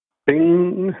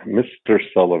Bing, Mr.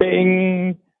 Sullivan.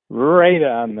 Bing, right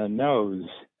on the nose.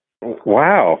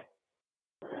 Wow.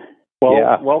 Well,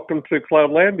 Yeah. Welcome to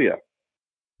Cloudlandia.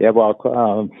 Yeah,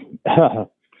 well,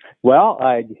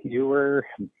 you were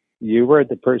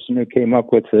the person who came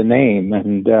up with the name,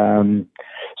 and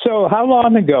so how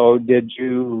long ago did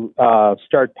you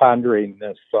start pondering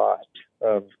this thought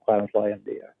of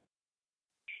Cloudlandia?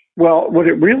 Well, what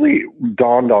it really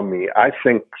dawned on me, I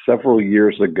think several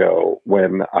years ago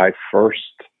when I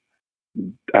first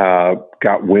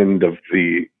got wind of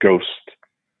the ghost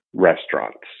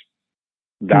restaurants.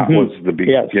 That was the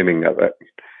beginning of it.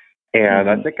 And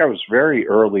I think I was very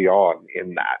early on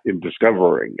in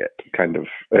discovering it kind of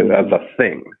as a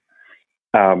thing.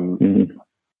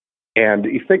 And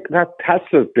you think that has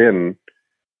to have been,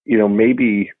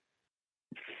 maybe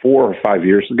 4 or 5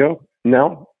 years ago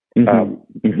now, in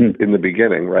the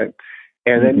beginning, right?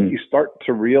 And then you start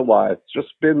to realize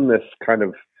just been this kind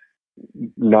of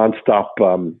nonstop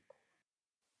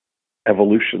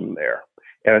evolution there.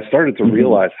 And I started to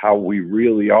realize how we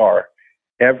really are.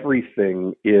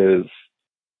 Everything is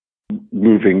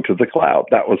moving to the cloud.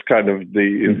 That was kind of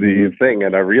the thing.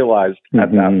 And I realized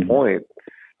at that point,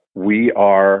 we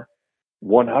are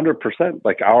 100%,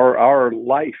 like our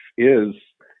life is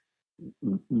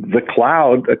the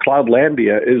cloud.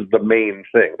 Cloudlandia is the main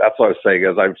thing. That's what I was saying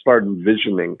as I've started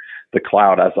envisioning the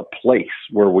cloud as a place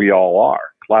where we all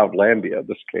are. Cloudlandia,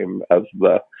 this came as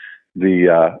the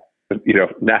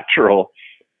natural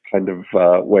kind of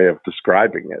way of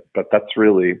describing it. But that's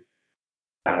really,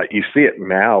 you see it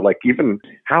now, like even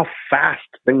how fast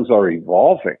things are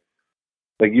evolving.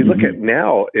 Like you look at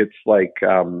now, it's like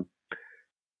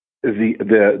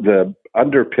the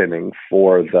underpinning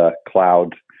for the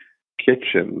cloud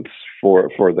kitchens, for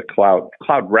the cloud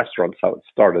restaurants, how it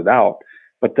started out,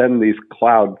 but then these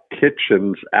cloud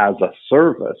kitchens as a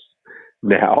service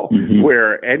now,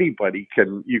 where anybody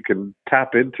you can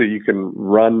tap into, you can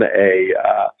run a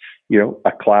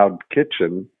cloud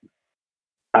kitchen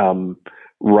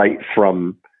right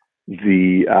from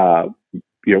the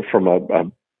from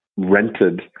a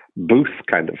rented booth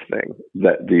kind of thing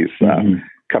that these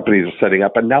companies are setting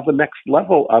up. And now the next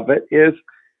level of it is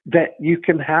that you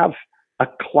can have a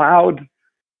cloud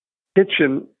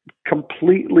kitchen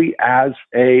completely as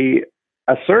a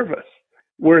service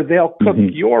where they'll cook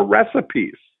your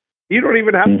recipes. You don't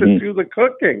even have to do the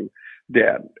cooking,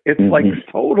 Dan. It's like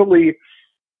totally,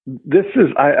 this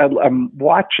is, I'm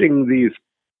watching these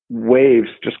waves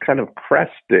just kind of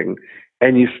cresting,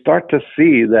 and you start to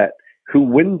see that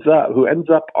who ends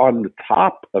up on the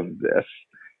top of this.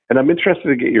 And I'm interested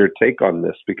to get your take on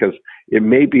this because it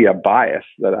may be a bias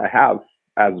that I have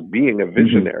as being a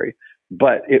visionary,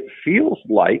 but it feels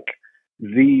like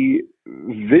the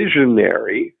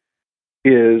visionary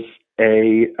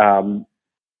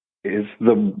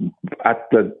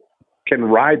can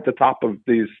ride the top of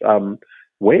these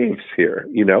waves here,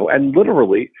 and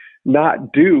literally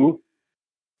not do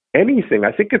anything.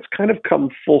 I think it's kind of come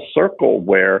full circle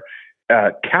where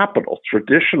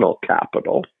traditional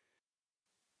capital.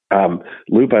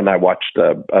 Luba and I watched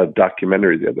a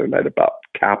documentary the other night about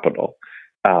capital,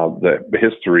 the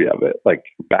history of it. Like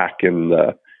back in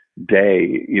the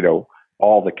day,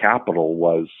 all the capital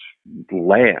was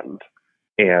land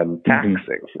and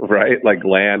taxing, right? Like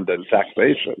land and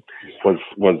taxation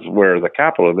was where the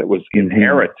capital, and it was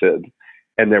inherited,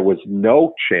 and there was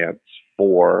no chance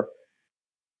for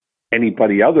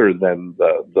anybody other than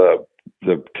the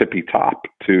tippy top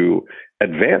to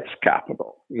advance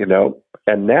capital,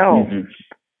 And now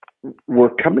we're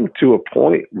coming to a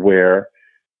point where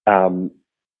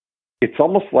it's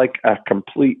almost like a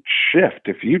complete shift.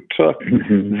 If you took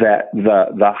that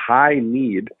the high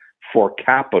need for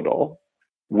capital,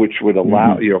 which would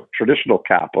allow traditional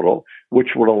capital,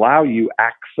 which would allow you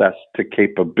access to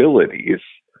capabilities,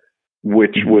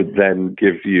 which would then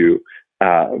give you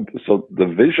so the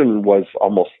vision was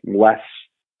almost less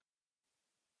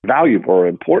valuable or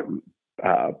important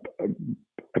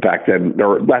back then,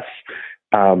 or less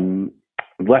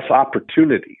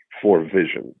opportunity for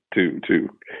vision to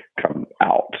come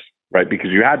out, right?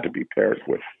 Because you had to be paired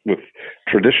with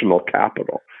traditional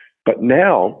capital. But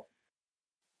now,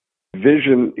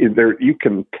 vision is there. You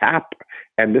can tap,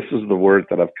 and this is the word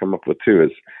that I've come up with too.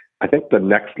 Is I think the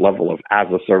next level of as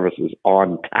a service is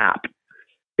on tap.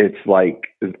 It's like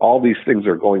all these things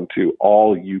are going to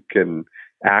all you can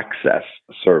access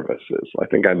services. I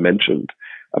think I mentioned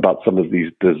about some of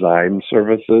these design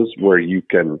services where you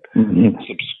can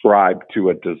subscribe to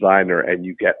a designer and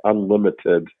you get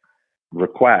unlimited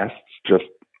requests just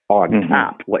on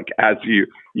tap. Like as you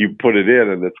put it in,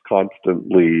 and it's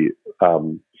constantly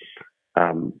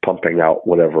pumping out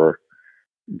whatever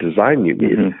design you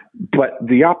need. But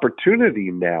the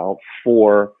opportunity now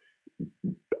for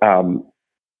the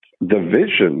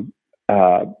vision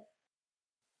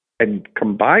and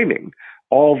combining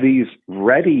all these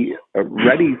ready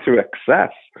to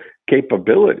access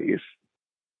capabilities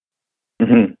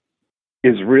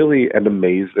is really an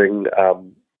amazing.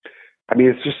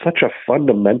 It's just such a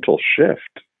fundamental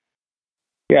shift.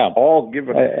 Yeah, all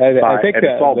given I think and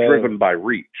it's all driven by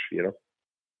reach.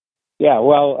 Yeah,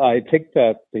 well, I think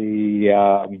that the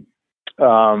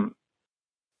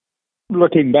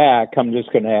looking back, I'm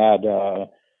just going to add a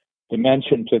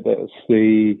dimension to this.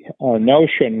 The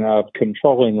notion of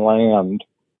controlling land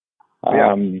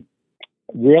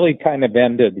really kind of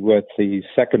ended with the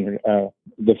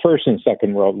First and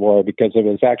Second World War, because it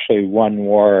was actually one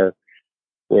war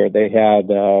where they had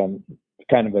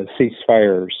kind of a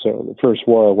ceasefire. So the first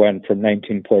war went from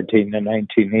 1914 to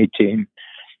 1918.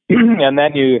 And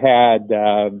then you had,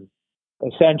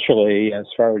 essentially,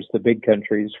 as far as the big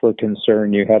countries were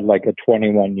concerned, you had like a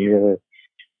 21-year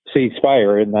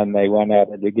ceasefire, and then they went at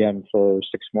it again for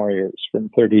 6 more years, from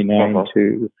 39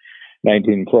 to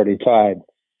 1945.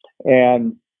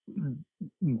 And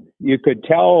you could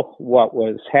tell what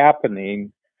was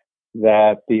happening,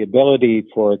 that the ability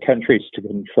for countries to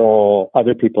control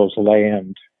other people's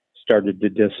land started to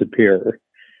disappear.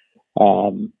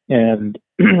 And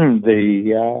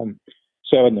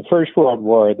so in the First World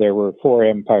War, there were 4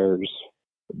 empires.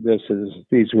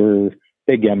 These were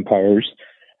big empires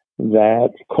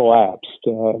that collapsed.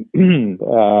 The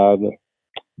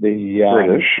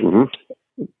British.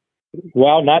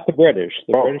 Well, not the British.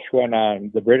 The British went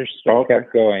on. The British still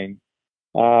kept going.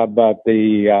 But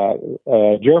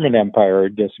the German Empire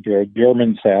disappeared.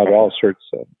 Germans had all sorts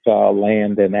of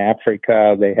land in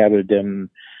Africa. They had it in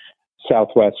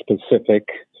Southwest Pacific.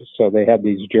 So they had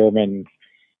these German,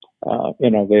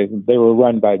 they were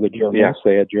run by the Germans. Yeah.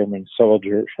 They had German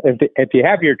soldiers. If you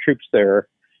have your troops there,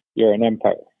 you're an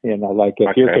empire. Like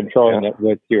if you're controlling it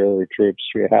with your troops,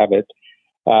 you have it.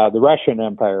 The Russian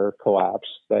Empire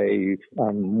collapsed. They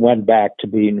went back to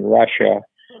being Russia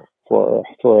for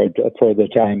the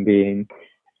time being.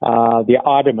 The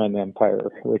Ottoman Empire,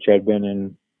 which had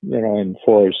been in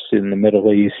force in the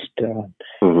Middle East,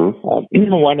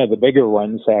 one of the bigger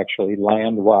ones, actually,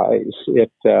 land-wise,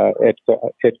 it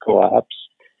collapsed.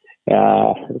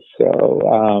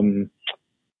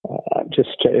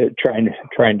 Just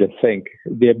trying to think.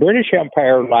 The British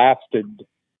Empire lasted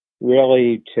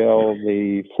really till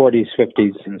the 40s,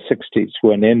 50s, and 60s,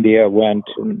 when India went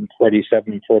in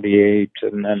 47, 48,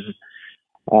 and then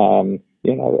a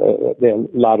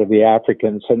lot of the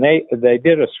Africans, and they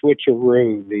did a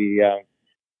switcheroo. The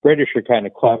British are kind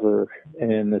of clever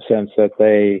in the sense that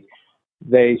they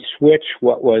switched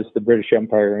what was the British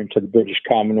Empire into the British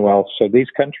Commonwealth. So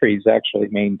these countries actually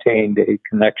maintained a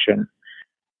connection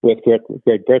with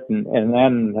Great Britain, and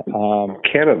then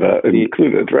Canada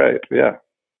included, right? Yeah.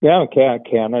 Yeah,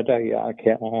 Canada.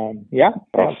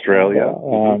 Australia,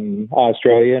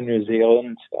 Australia, New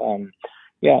Zealand. It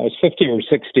was 50 or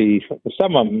 60.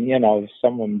 Some of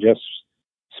them just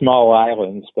small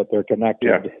islands, but they're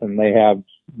connected, and they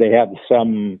have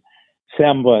some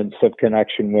semblance of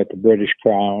connection with the British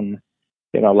Crown.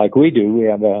 Like we do. We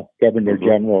have a Governor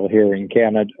General here in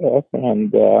Canada,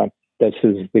 and this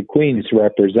is the Queen's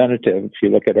representative. If you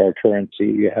look at our currency,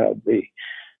 you have the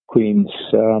Queen's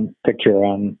picture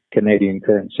on Canadian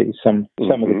currency, some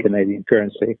of the Canadian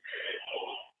currency.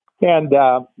 And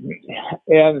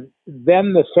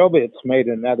then the Soviets made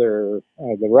the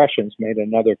Russians made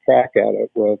another crack at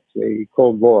it with the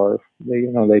Cold War.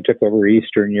 They took over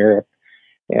Eastern Europe,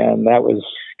 and that was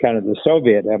kind of the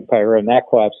Soviet Empire, and that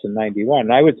collapsed in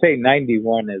 91. I would say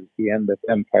 91 is the end of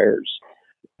empires.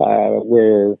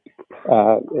 Where,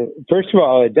 first of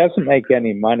all, it doesn't make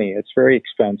any money. It's very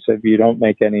expensive. You don't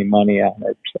make any money on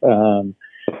it. And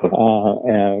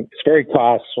it's very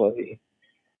costly.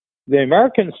 The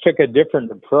Americans took a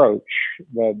different approach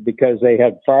because they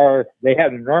had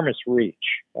enormous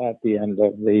reach at the end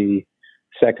of the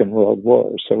Second World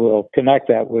War. So we'll connect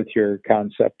that with your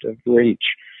concept of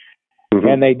reach.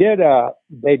 And they did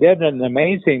an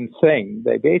amazing thing.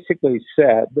 They basically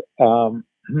said,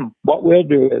 what we'll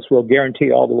do is we'll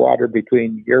guarantee all the water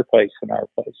between your place and our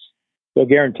place. We'll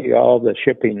guarantee all the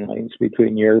shipping lanes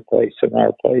between your place and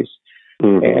our place.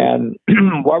 And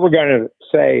what we're going to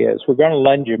say is we're going to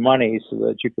lend you money so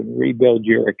that you can rebuild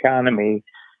your economy.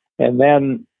 And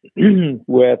then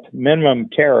with minimum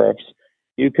tariffs,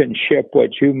 you can ship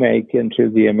what you make into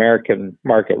the American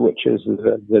market, which is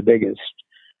the biggest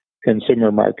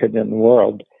consumer market in the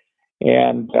world.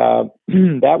 And that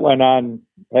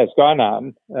has gone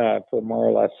on for more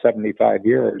or less 75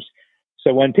 years.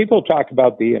 So when people talk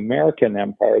about the American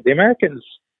empire, the Americans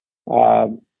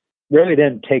really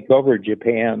didn't take over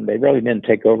Japan. They really didn't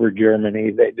take over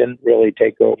Germany. They didn't really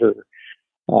take over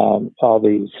all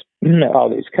these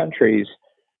countries,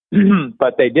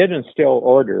 but they did instill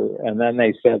order. And then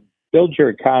they said, build your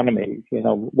economy. You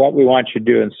know, what we want you to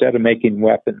do, instead of making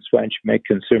weapons, why don't you make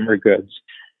consumer goods,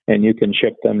 and you can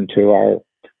ship them to our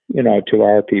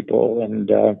people. And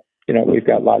we've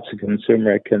got lots of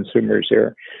consumers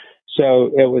here.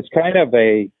 So it was kind of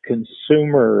a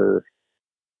consumer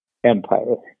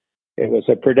empire. It was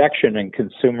a production and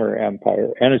consumer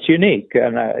empire, and it's unique,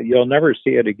 and you'll never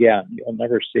see it again. You'll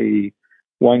never see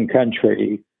one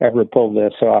country ever pull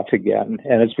this off again,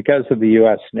 and it's because of the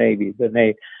U.S. Navy.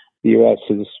 The U.S.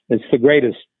 it's the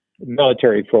greatest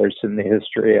military force in the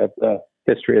history of the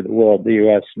world. The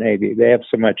U.S. Navy. They have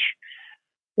so much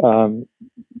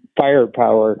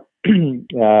firepower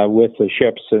with the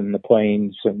ships and the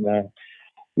planes and the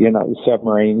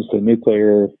submarines, the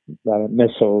nuclear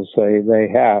missiles they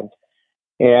have.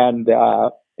 And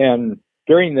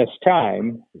during this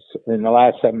time, in the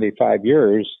last 75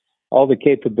 years, all the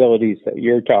capabilities that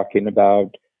you're talking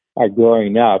about are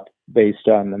growing up based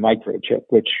on the microchip,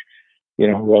 which,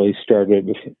 really started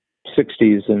in the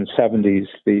 60s and 70s,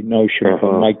 the notion of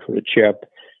a microchip.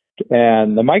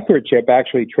 And the microchip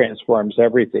actually transforms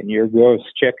everything. Your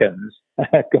ghost chickens.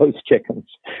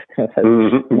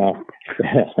 No.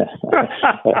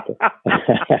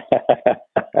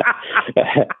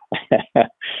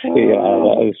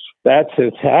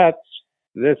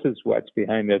 This is what's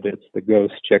behind it. It's the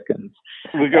ghost chickens.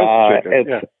 The ghost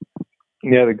chickens.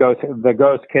 The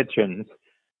ghost kitchens.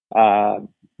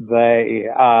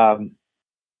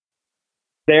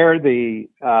 They're the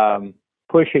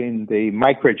pushing the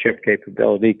microchip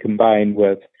capability combined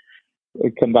with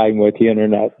the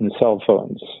internet and cell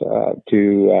phones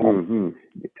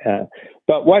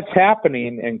but what's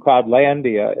happening in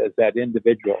Cloudlandia is that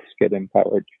individuals get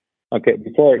empowered. Okay,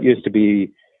 before it used to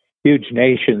be huge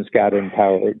nations got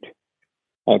empowered.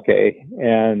 Okay,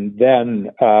 and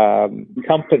then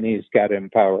companies got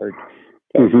empowered.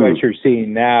 What you're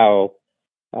seeing now,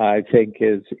 I think,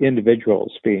 is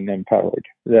individuals being empowered.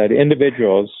 That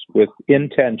individuals with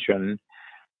intention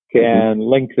can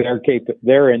link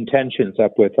their intentions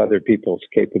up with other people's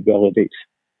capabilities.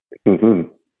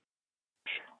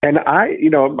 And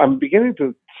I'm beginning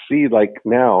to see, like,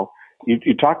 now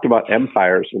you talked about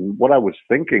empires, and what I was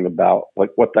thinking about, like,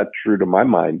 what that drew to my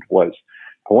mind was,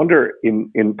 I wonder in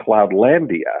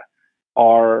Cloudlandia,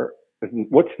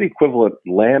 what's the equivalent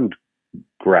land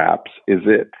grabs? Is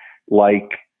it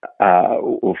like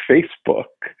Facebook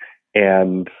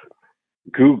and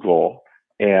Google?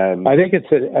 And I think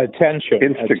it's attention.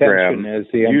 Instagram, attention is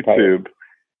the empire. YouTube.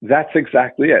 That's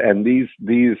exactly it. And these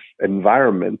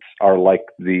environments are like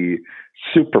the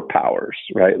superpowers,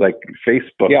 right? Like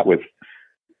Facebook with,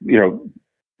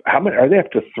 how many are they up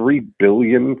to 3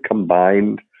 billion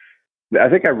combined? I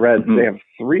think I read they have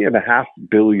 3.5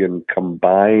 billion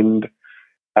combined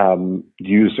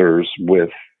users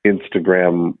with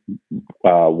Instagram,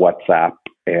 WhatsApp,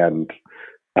 and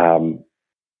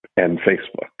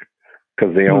Facebook,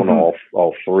 because they own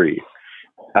all three.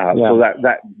 So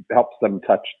that helps them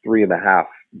touch 3.5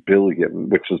 billion,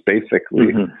 which is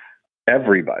basically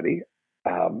everybody.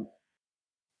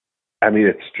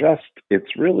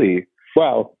 It's really,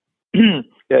 well,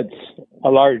 it's a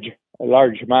large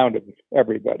amount of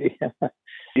everybody.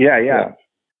 Yeah.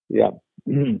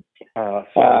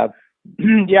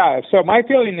 So my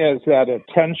feeling is that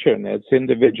attention, it's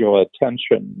individual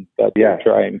attention that they're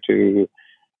trying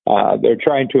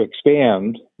to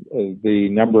expand the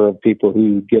number of people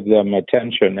who give them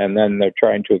attention, and then they're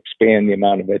trying to expand the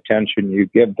amount of attention you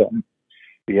give them.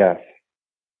 Yes.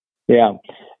 Yeah.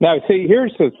 Now, see,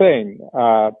 here's the thing.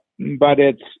 But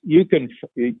you can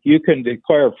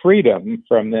declare freedom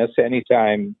from this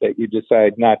anytime that you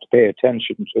decide not to pay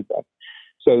attention to them.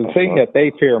 So the thing that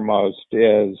they fear most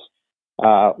is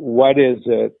what is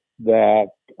it that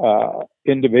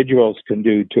individuals can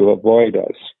do to avoid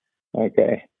us?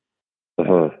 Okay.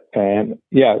 And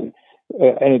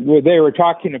they were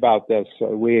talking about this.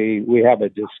 We have a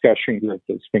discussion group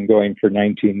that's been going for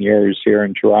 19 years here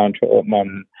in Toronto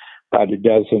among about a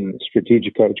dozen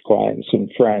strategic coach clients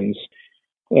and friends.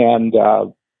 And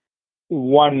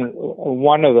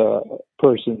one of the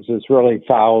persons is really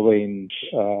following,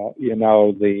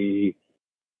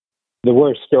 the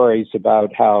worst stories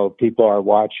about how people are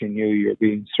watching you. You're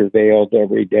being surveilled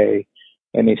every day.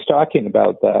 And he's talking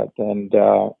about that.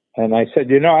 And I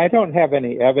said, I don't have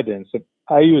any evidence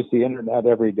I use the internet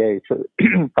every day for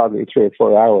probably 3 or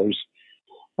 4 hours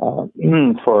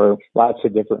for lots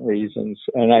of different reasons.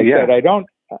 And I said,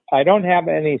 I don't have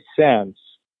any sense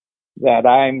that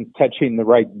I'm touching the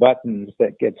right buttons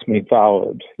that gets me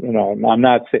followed. You know, I'm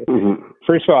not saying,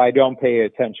 first of all, I don't pay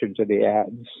attention to the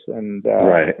ads, and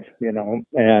you know,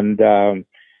 and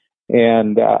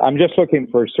I'm just looking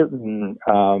for certain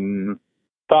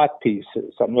thought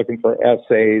pieces. I'm looking for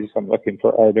essays. I'm looking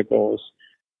for articles.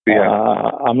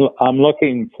 I'm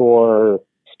looking for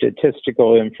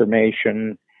statistical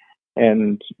information,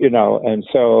 and you know, and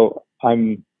so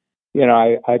I'm, you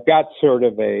know, I've got sort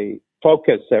of a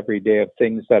focus every day of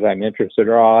things that I'm interested in,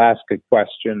 or I'll ask a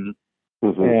question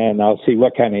and I'll see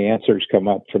what kind of answers come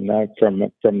up from that, from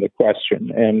the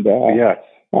question. And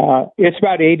it's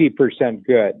about 80%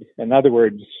 good. In other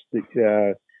words,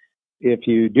 if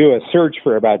you do a search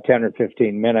for about 10 or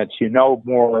 15 minutes, you know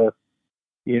more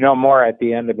at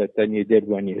the end of it than you did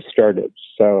when you started.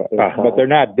 So, but they're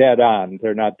not dead on.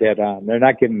 They're not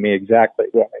giving me exactly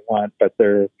what I want, but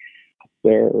they're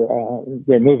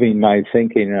moving my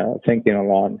thinking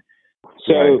along.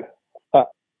 So,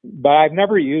 but I've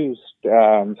never used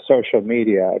social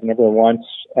media. I've never once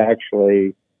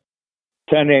actually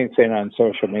sent anything on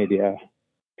social media,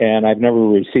 and I've never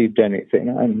received anything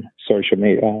on social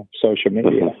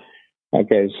media.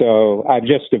 Okay, so I've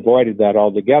just avoided that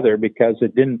altogether because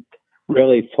it didn't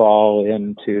really fall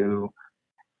into.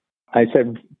 I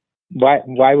said, why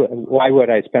would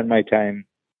I spend my time?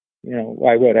 You know,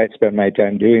 why would I spend my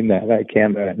time doing that? I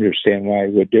can't understand why I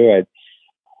would do it.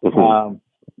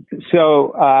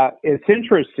 So it's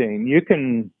interesting. You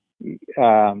can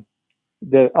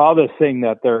all this thing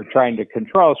that they're trying to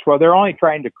control. Well, they're only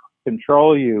trying to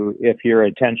control you if your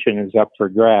attention is up for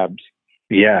grabs.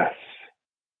 Yes,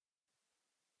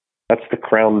 that's the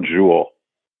crown jewel.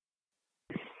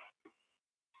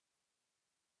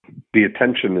 The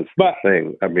attention is the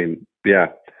thing. I mean, yeah.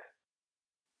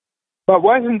 But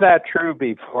wasn't that true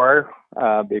before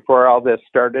all this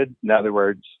started? In other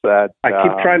words, that I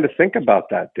keep trying to think about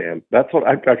that, Dan. That's what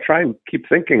I try and keep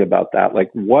thinking about that.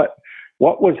 Like what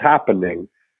was happening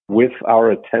with our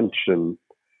attention,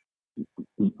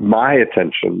 my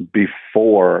attention,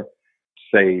 before,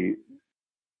 say,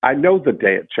 I know the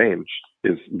day it changed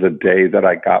is the day that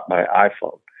I got my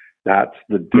iPhone. That's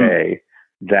the day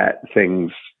that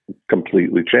things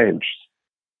completely changed.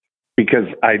 Because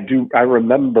I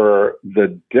remember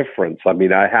the difference. I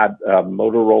mean, I had a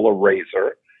Motorola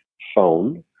Razr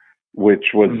phone,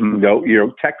 which was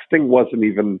texting wasn't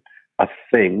even a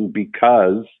thing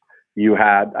because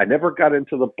I never got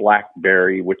into the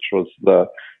BlackBerry, which was the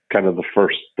kind of the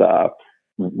first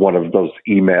one of those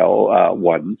email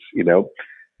ones, you know.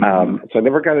 So I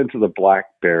never got into the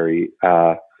BlackBerry,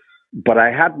 but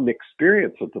I had an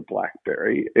experience with the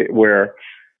BlackBerry where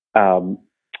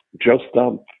Joe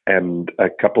Stump and a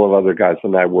couple of other guys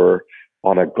and I were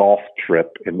on a golf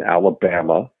trip in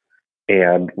Alabama,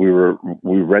 and we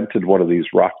rented one of these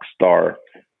Rockstar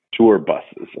tour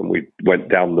buses, and we went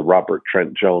down the Robert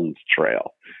Trent Jones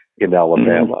Trail in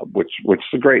Alabama, which is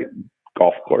a great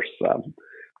golf course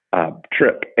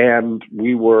trip. And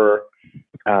we were,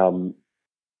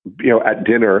 at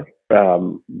dinner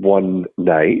one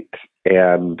night,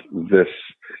 and this.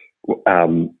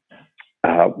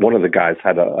 One of the guys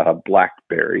had a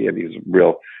BlackBerry, and he's a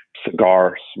real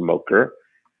cigar smoker,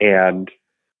 and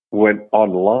went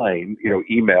online,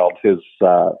 emailed his,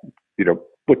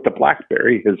 with the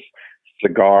BlackBerry, his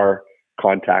cigar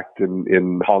contact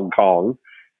in Hong Kong,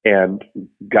 and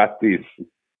got these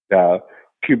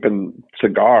Cuban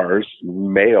cigars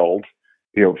mailed,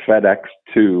 FedEx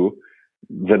to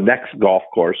the next golf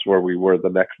course where we were the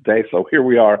next day. So here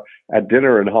we are at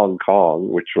dinner in Hong Kong,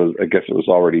 which was, I guess it was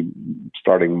already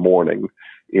starting morning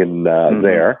in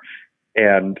there.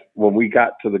 And when we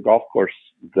got to the golf course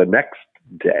the next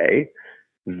day,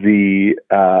 there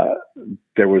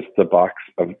was the box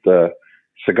of the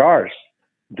cigars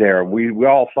there. We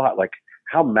all thought, like,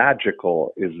 how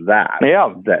magical is that?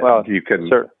 Yeah. That you can,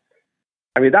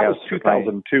 I mean, that was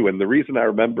 2002. And the reason I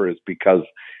remember is because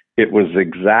it was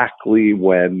exactly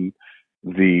when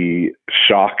the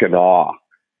shock and awe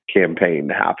campaign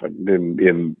happened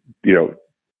in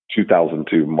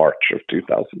 2002, March of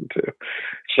 2002.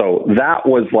 So that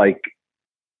was like,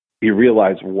 you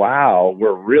realize, wow,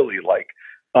 we're really like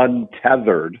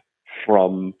untethered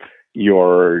from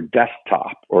your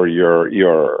desktop or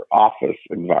your office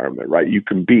environment, right? You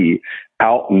can be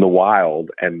out in the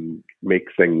wild and make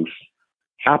things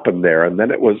happen there. And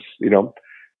then it was,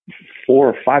 4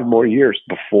 or 5 more years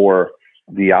before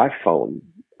the iPhone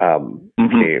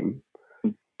came.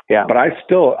 Yeah. But I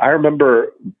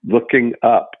remember looking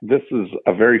up. This is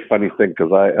a very funny thing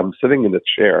because I am sitting in a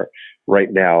chair right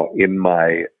now in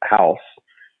my house.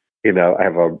 I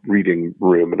have a reading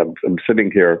room, and I'm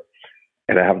sitting here,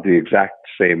 and I have the exact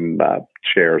same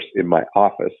chairs in my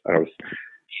office. I was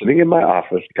sitting in my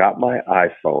office, got my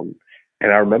iPhone,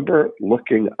 and I remember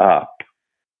looking up,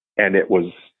 and it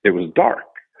was dark.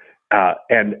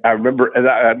 And I remember, and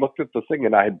I looked at the thing,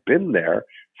 and I had been there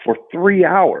for 3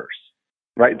 hours.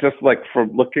 Right, just like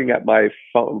from looking at my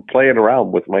phone, playing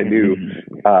around with my new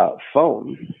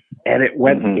phone, and it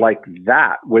went like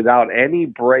that without any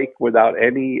break, without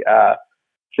any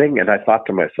thing. And I thought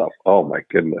to myself, "Oh my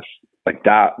goodness, like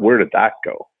that! Where did that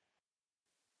go?"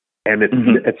 And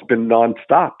it's been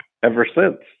nonstop ever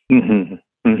since.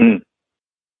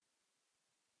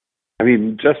 I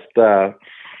mean, just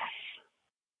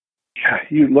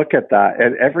you look at that,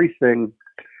 and everything.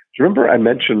 Do you remember I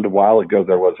mentioned a while ago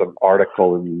there was an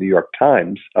article in the New York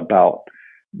Times about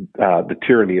the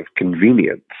tyranny of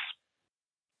convenience,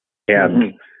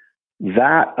 and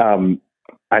that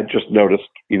I just noticed.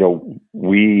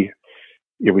 We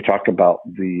talk about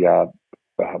the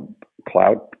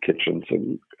cloud kitchens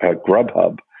and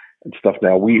Grubhub and stuff.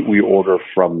 Now we order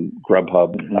from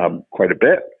Grubhub quite a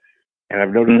bit, and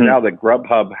I've noticed now that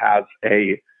Grubhub has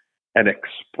an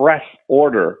express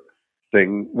order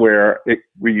thing where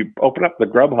you open up the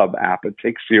Grubhub app, it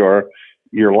takes your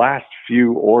last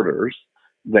few orders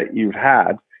that you've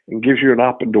had and gives you an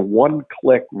option to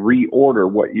one-click reorder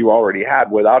what you already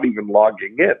had without even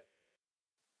logging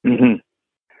in.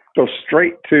 Go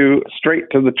straight to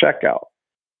the checkout.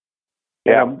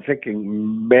 Yeah, and I'm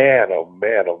thinking, man, oh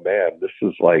man, this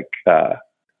is like that's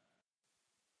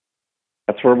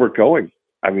where we're going.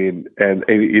 I mean, and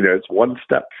it's one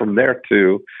step from there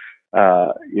to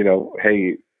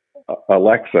hey,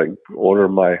 Alexa, order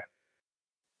my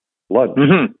lunch.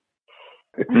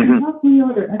 Help me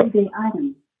order everyday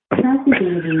items.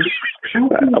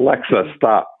 Alexa,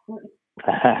 stop.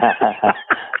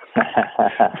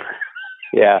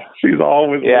 Yeah. She's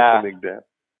always listening, Dan.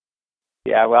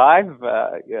 Yeah, well,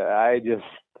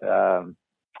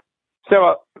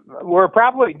 so we're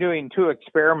probably doing two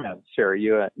experiments here,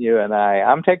 you and I.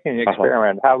 I'm taking an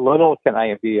experiment. How little can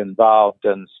I be involved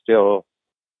and still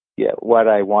get what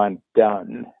I want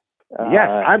done? Yes,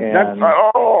 I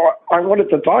wanted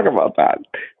to talk about that.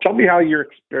 Tell me how you're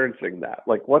experiencing that.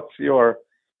 Like, what's your...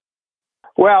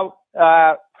 Well,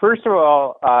 first of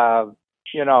all, I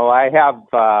have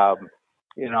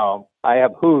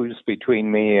who's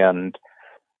between me and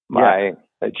my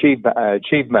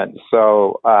achievements.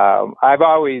 So I've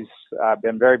always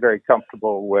been very, very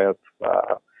comfortable with,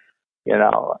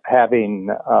 having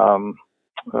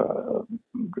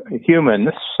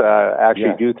humans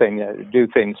actually do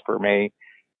things for me.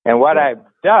 And what I've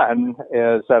done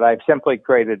is that I've simply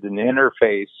created an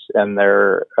interface, and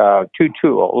there are two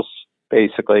tools.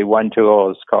 Basically, one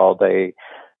tool is called a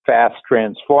Fast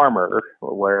Transformer,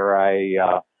 where I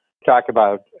talk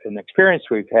about an experience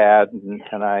we've had,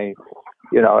 and I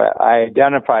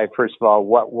identify, first of all,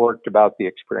 what worked about the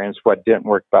experience, what didn't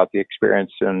work about the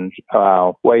experience, and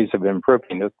ways of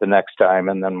improving it the next time,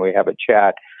 and then we have a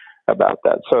chat about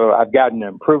that. So I've got an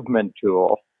improvement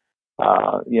tool,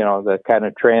 that kind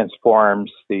of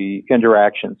transforms the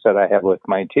interactions that I have with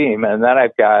my team. And then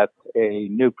I've got a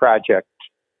new project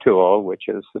tool, which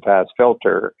is the Fast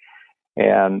Filter.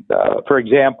 And for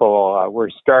example, we're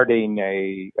starting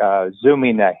a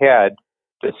Zooming Ahead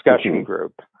discussion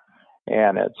group.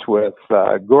 And it's with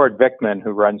Gord Vickman,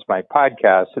 who runs my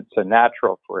podcast. It's a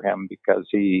natural for him because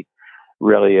he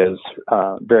really is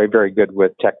very, very good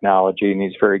with technology, and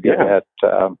he's very good at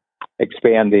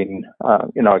expanding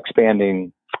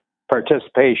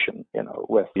participation,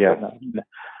 with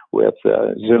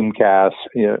Zoomcast,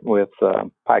 with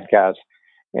podcasts.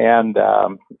 And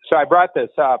so I brought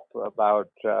this up about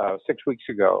 6 weeks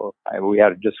ago. We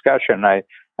had a discussion. I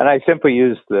simply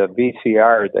used the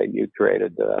VCR that you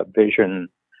created, the vision,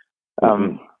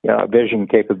 vision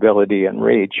capability and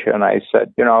reach. And I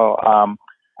said,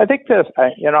 I think this.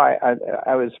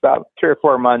 I was about 3 or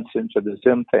 4 months into the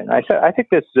Zoom thing. I said, I think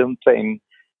this Zoom thing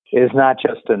is not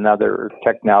just another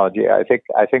technology. I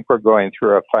think we're going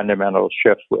through a fundamental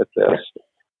shift with this.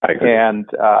 I agree.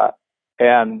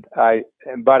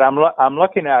 But I'm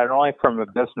looking at it only from a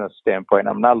business standpoint.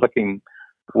 I'm not looking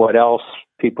what else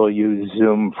people use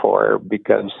Zoom for,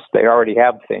 because they already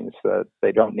have things that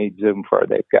they don't need Zoom for.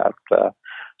 They've got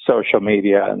social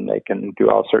media, and they can do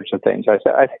all sorts of things. I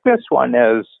said, I think this one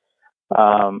is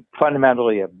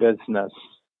fundamentally a business,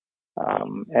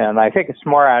 and I think it's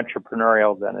more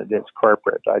entrepreneurial than it is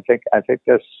corporate. I think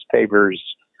this favors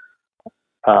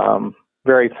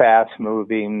very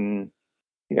fast-moving,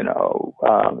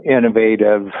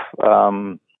 innovative,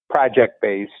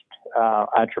 project-based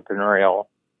entrepreneurial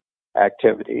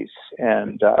activities.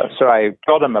 And so I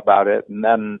told him about it, and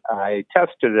then I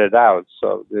tested it out.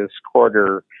 So this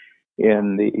quarter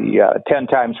in the 10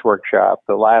 times workshop,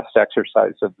 the last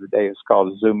exercise of the day is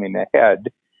called Zooming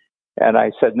Ahead. And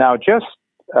I said, now just,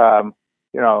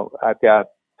 I've got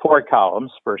 4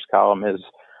 columns. First column is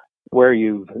where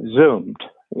you've zoomed,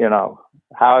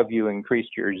 how have you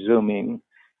increased your zooming,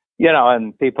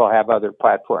 and people have other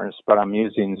platforms, but I'm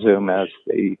using Zoom as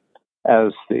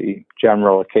the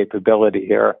general capability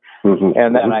here. Mm-hmm.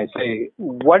 And then I say,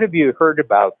 what have you heard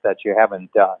about that you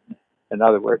haven't done? In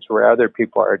other words, where other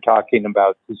people are talking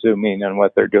about Zooming and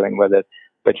what they're doing with it,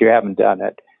 but you haven't done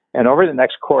it. And over the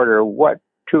next quarter, what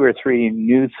 2 or 3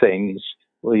 new things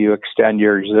will you extend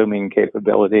your Zooming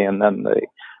capability? And then the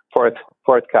fourth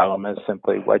column is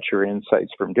simply what's your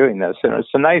insights from doing this. And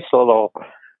it's a nice little,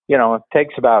 it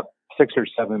takes about 6 or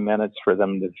 7 minutes for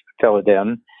them to fill it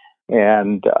in.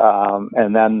 And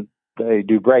then they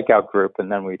do breakout group,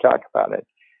 and then we talk about it.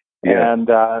 Yeah.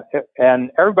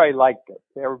 And everybody liked it.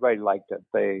 Everybody liked it.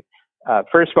 They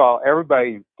first of all,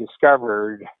 everybody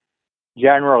discovered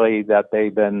generally that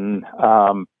they've been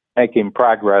making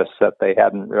progress that they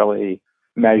hadn't really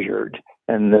measured,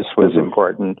 and this was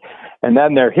important. And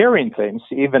then they're hearing things,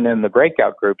 even in the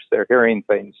breakout groups, they're hearing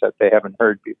things that they haven't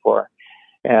heard before.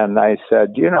 And I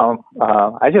said,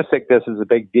 I just think this is a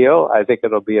big deal. I think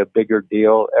it'll be a bigger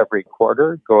deal every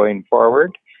quarter going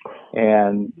forward.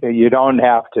 And you don't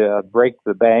have to break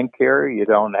the bank here. You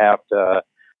don't have to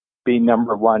be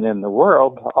number one in the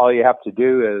world. All you have to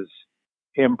do is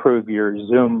improve your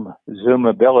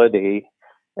Zoomability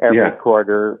every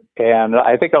quarter. And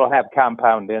I think it'll have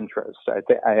compound interest. I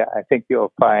think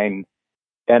you'll find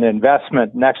an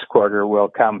investment next quarter will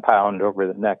compound over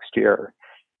the next year.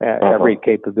 Every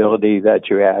capability that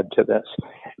you add to this.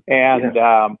 And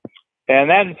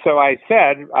then, so I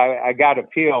said, I got a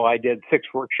feel, I did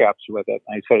 6 workshops with it.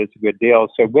 And I said, it's a good deal.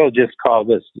 So we'll just call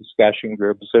this discussion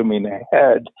group Zooming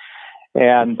Ahead.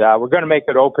 And we're going to make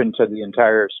it open to the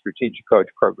entire Strategic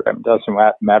Coach program. It doesn't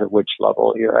matter which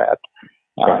level you're at.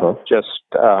 So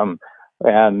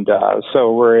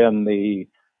we're in the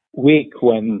week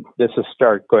when this is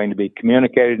going to be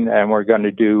communicated, and we're going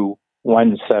to do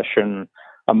 1 session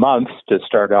a month to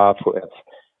start off with.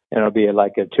 And it'll be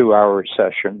like a 2-hour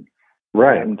session.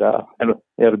 Right. And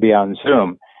it'll be on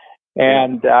Zoom.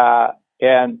 But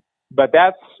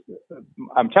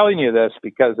I'm telling you this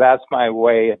because that's my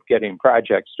way of getting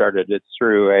projects started. It's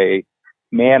through a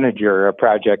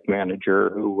project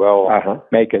manager who will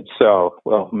make it so.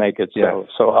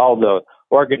 So all the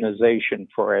organization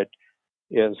for it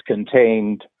is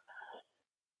contained.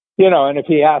 And if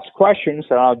he asks questions,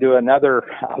 then I'll do another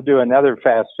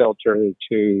fast filter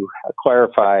to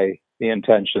clarify the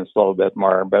intentions a little bit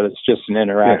more. But it's just an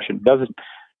interaction.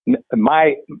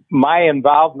 My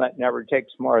involvement never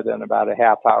takes more than about a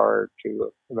half hour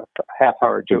to an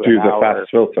hour. To do the fast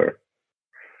filter.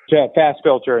 To fast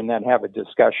filter, and then have a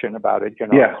discussion about it.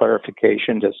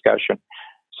 Clarification discussion.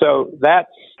 So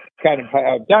that's kind of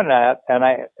how I've done that, and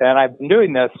I've been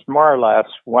doing this more or less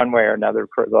one way or another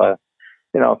for the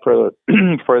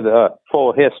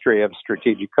full history of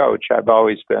Strategic Coach. I've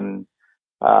always been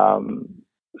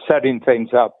setting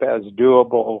things up as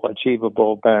doable,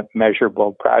 achievable,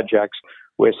 measurable projects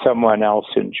with someone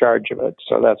else in charge of it.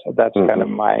 So that's kind of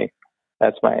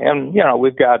and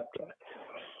we've got,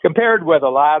 compared with a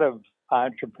lot of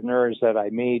entrepreneurs that I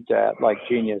meet at like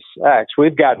Genius X,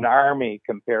 we've got an army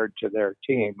compared to their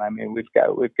team. I mean, we've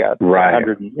got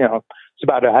 100, it's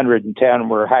about 110.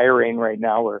 We're hiring right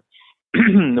now.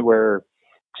 We're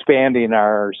expanding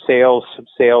our sales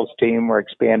team. We're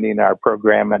expanding our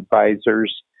program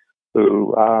advisors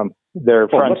who they're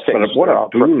front stage. What a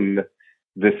boon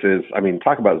this is. I mean,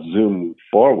 talk about Zoom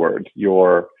forward.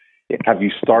 Have you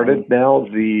started now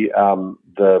the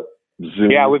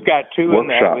Zoom? Yeah, we've got 2 workshop. in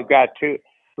there.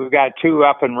 We've got 2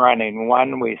 up and running.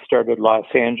 One we started Los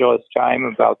Angeles time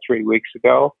about 3 weeks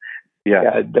ago.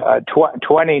 Yeah,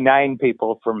 29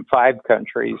 people from 5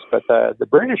 countries, but the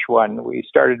British one, we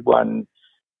started one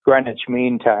Greenwich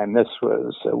Mean Time. This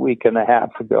was a week and a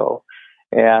half ago,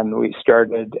 and we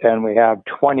started, and we have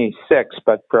 26,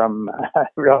 but from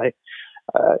really,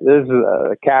 this is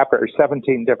a capper,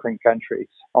 17 different countries.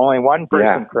 Only one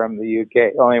person from the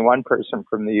UK. Only one person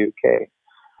from the UK.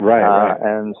 Right.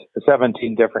 And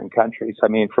 17 different countries. I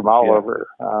mean, from all over.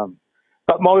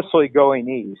 But mostly going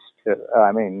east.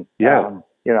 All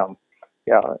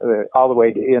the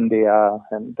way to India,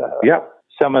 and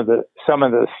some of the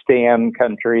STAN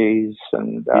countries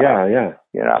and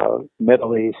you know,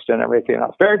 Middle East and everything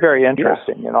else. Very, very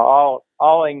interesting. You know,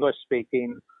 all English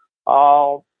speaking,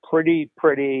 all pretty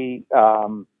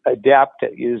adept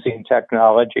at using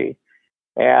technology,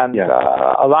 and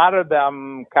a lot of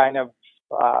them kind of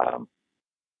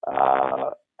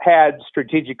had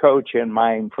Strategic Coach in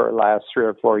mind for the last 3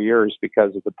 or 4 years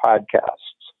because of the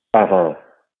podcasts.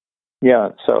 Yeah,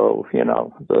 so you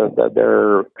know,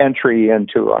 their entry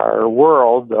into our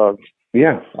world of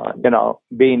you know,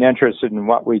 being interested in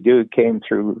what we do came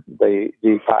through the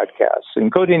podcasts,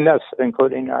 including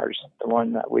ours, the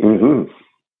one that we do.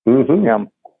 Yeah.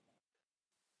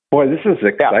 Boy, this is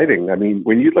exciting. I mean,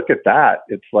 when you look at that,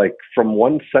 it's like from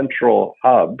one central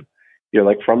hub, you're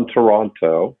like from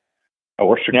Toronto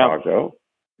or Chicago.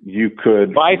 You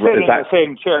could. Well, I sit in the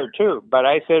same chair too, but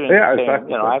I sit in the same.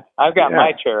 Exactly. You know, I've got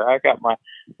my chair. I got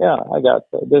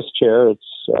this chair.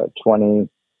 It's 20. You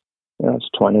know, it's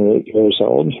 28 years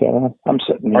old. Yeah, I'm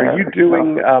sitting there. Are you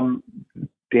doing,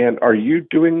 Dan? Are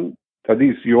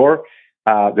these your?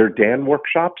 They're Dan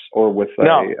workshops or with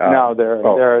No,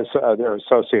 they're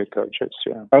associate coaches.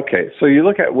 Yeah. Okay, so you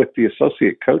look at with the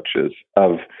associate coaches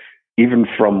of even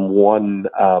from one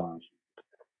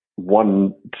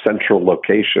central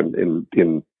location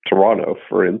in Toronto,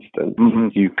 for instance,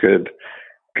 you could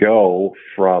go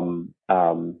from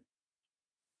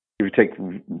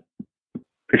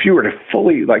if you were to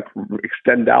fully like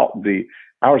extend out the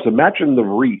hours. Imagine the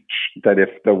reach that if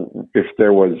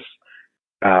there was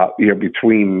you know,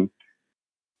 between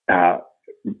 8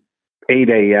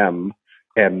 a.m.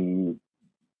 and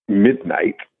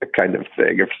midnight kind of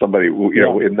thing. If somebody, you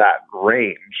know, in that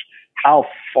range, how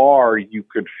far you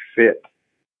could fit,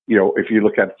 you know, if you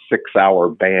look at 6-hour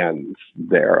bands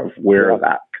there of where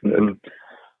that could.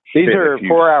 These are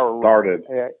 4-hour. Started.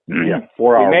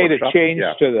 4-hour. We made a change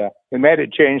to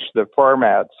the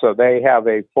format, so they have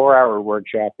a 4-hour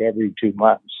workshop every 2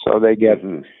 months. So they get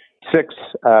six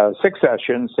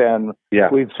sessions, and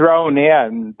we've thrown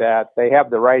in that they have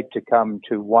the right to come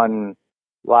to one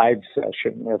live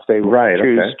session if they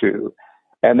choose to,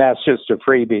 and that's just a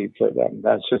freebie for them.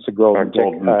 That's just a golden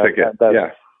ticket.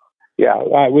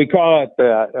 We call it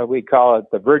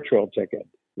the virtual ticket.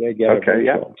 They get a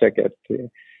virtual ticket,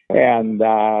 and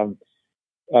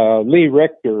Lee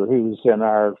Richter, who's in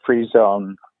our Free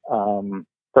Zone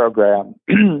program,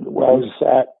 was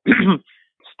at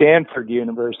Stanford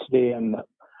University in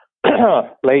the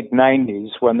late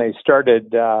 90s when they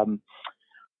started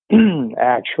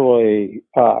actually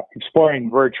exploring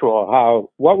virtual.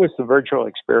 What was the virtual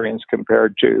experience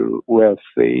compared to with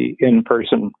the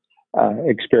in-person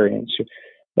experience,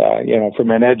 you know,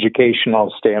 from an educational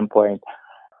standpoint.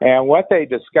 And what they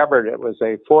discovered, it was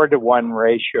a 4-to-1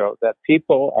 ratio, that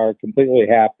people are completely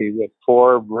happy with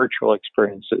 4 virtual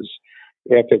experiences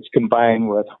if it's combined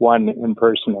with 1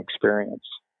 in-person experience.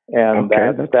 And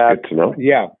that's good to know.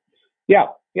 Yeah.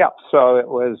 So it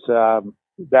was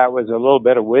that was a little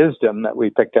bit of wisdom that we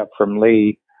picked up from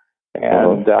Lee,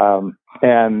 and I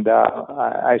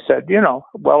said, you know,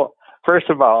 well, first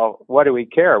of all, what do we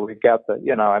care? We've got the,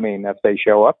 you know, I mean, if they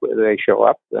show up, they show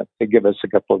up. They give us a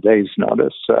couple of days'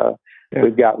 notice.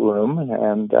 We've got room,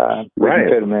 and we can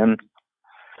fit them in.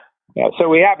 Yeah, so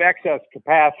we have excess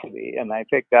capacity, and I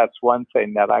think that's one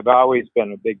thing that I've always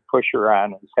been a big pusher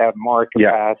on, is have more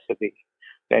capacity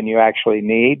than you actually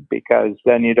need, because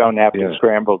then you don't have to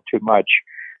scramble too much.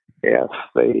 If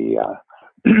the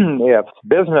if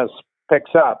business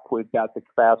picks up, we've got the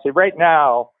capacity. Right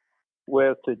now,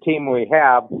 with the team we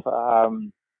have,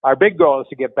 our big goal is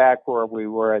to get back where we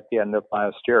were at the end of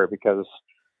last year, because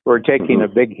we're taking a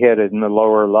big hit in the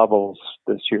lower levels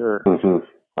this year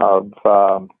of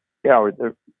you know,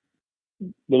 the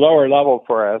lower level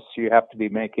for us, you have to be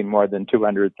making more than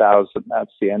 200,000.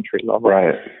 That's the entry level.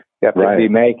 Right. You have to be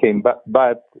making,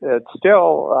 but it's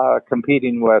still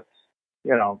competing with,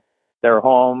 you know, their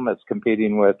home. It's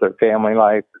competing with their family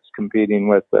life. It's competing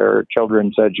with their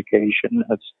children's education.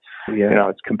 It's you know,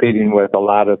 it's competing with a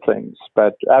lot of things.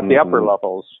 But at the upper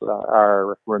levels,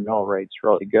 our renewal rate's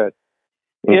really good.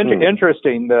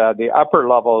 Interesting, the upper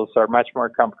levels are much more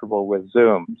comfortable with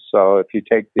Zoom. So if you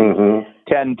take the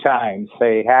 10 times,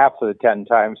 say half of the 10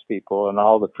 times people and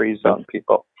all the Free Zone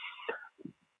people,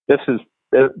 this is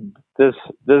a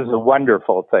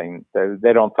wonderful thing.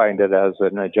 They don't find it as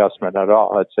an adjustment at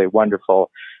all. It's a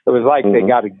wonderful. It was like they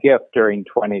got a gift during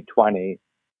 2020.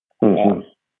 And,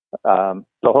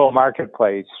 the whole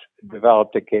marketplace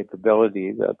developed a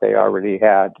capability that they already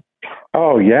had.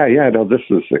 Oh, yeah. No, this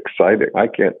is exciting. I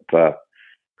can't,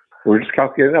 we're just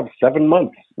calculating up 7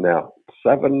 months now.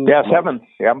 7 months. 7.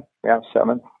 Yeah,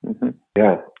 7.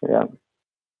 Yeah.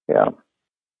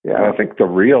 Yeah. And I think the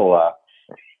real, I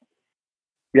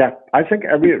think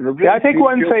I think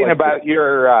one thing like about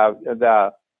your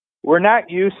we're not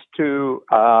used to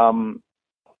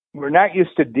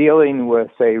dealing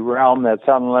with a realm that's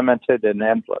unlimited and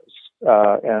endless. In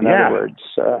other words,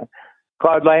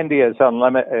 Cloudlandia is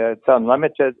unlimited. It's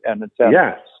unlimited and it's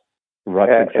endless. Right,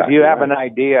 exactly if you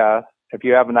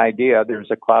have an idea,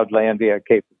 there's a Cloudlandia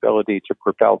capability to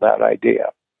propel that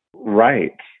idea.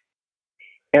 Right.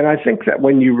 And I think that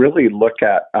when you really look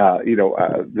at,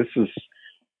 this is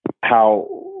how,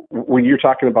 when you're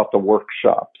talking about the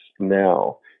workshops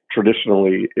now,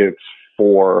 traditionally it's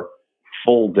 4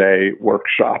 full-day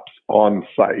workshops on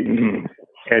site. Mm-hmm.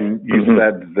 And you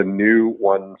said the new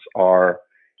ones are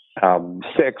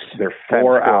 6. They're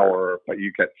 4-hour, but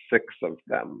you get 6 of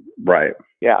them. Right.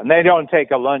 Yeah, and they don't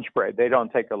take a lunch break.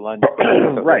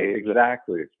 Right,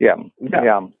 exactly. Yeah.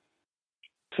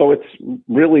 So it's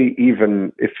really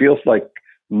it feels like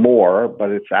more,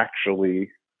 but it's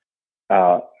actually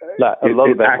a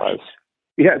little bit less.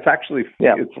 Yeah, it's actually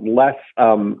it's less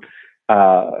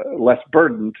less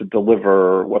burden to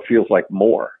deliver what feels like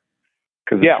more,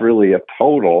 because it's really a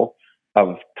total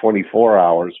of 24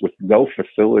 hours with no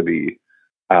facility,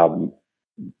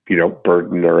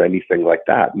 burden or anything like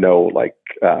that. No,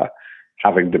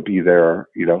 having to be there,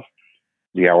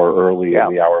 the hour early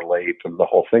and the hour late and the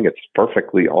whole thing. It's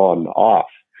perfectly on off.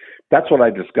 That's what I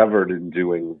discovered in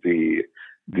doing the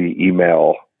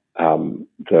email,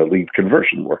 the lead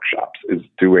conversion workshops, is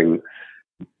doing,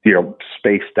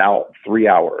 spaced out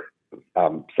 3-hour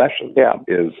sessions.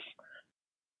 Is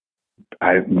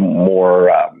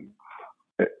more.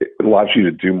 It allows you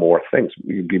to do more things.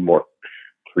 You can be more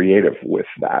creative with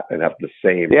that and have the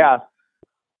same. Yeah.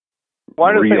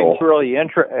 One of the things really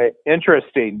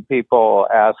interesting, people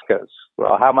ask us,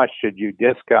 well, how much should you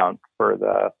discount for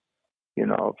the,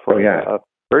 the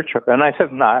virtual? And I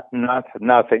said,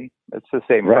 nothing. It's the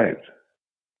same price.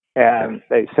 And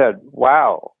they said,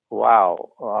 wow.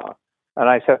 And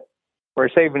I said, we're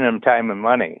saving them time and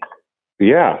money.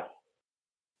 Yeah.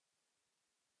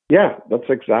 Yeah,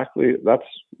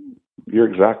 you're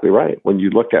exactly right. When you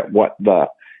look at what the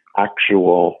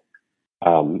actual,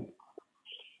 when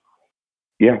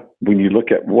you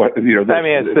look at what,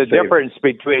 it's the difference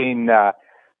between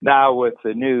now with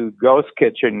the new Ghost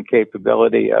Kitchen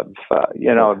capability of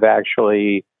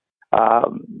actually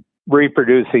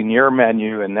reproducing your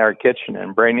menu in their kitchen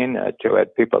and bringing it to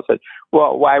it. People said,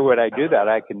 well, why would I do that?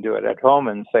 I can do it at home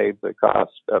and save the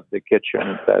cost of the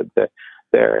kitchen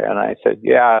there. And I said,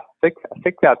 I think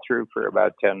that through for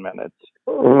about 10 minutes.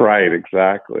 Right,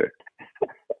 exactly.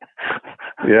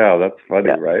 Yeah, that's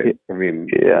funny, right? I mean,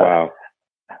 wow.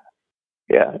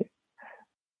 Yeah.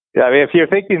 I mean, if you're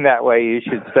thinking that way, you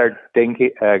should start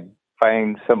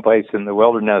find someplace in the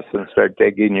wilderness and start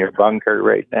digging your bunker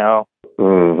right now.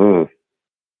 Mm-hmm.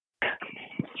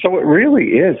 So it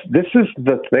really is. This is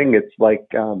the thing. It's like,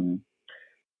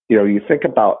 you think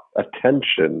about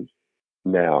attention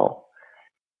now.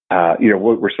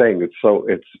 What we're saying,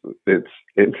 it's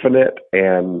infinite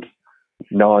and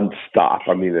nonstop.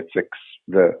 I mean,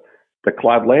 the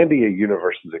Cloudlandia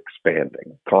universe is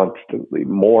expanding constantly,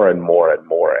 more and more and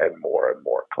more and more and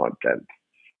more content,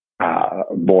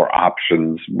 more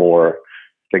options, more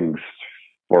things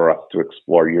for us to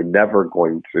explore. You're never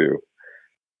going to,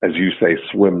 as you say,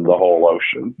 swim the whole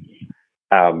ocean.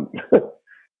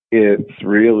 It's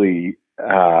really,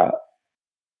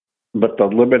 but the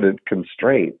limited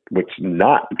constraint, which is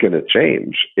not going to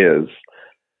change, is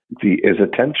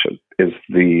attention, is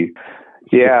the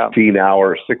 16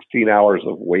 hours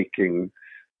of waking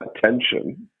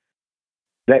attention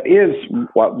that is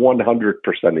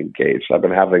 100% engaged. I've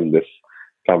been having this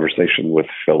conversation with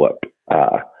Philip,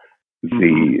 from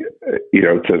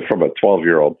a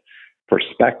 12-year-old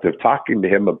perspective, talking to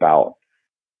him about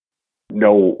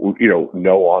no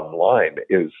online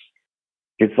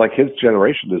it's like his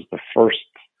generation is the first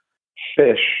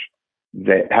fish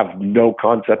that have no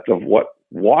concept of what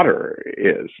water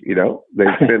is.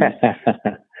 They've been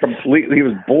completely, he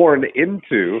was born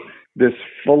into this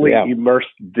fully immersed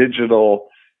digital,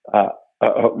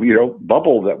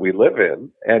 bubble that we live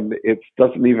in. And it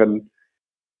doesn't even,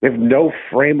 they have no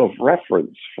frame of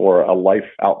reference for a life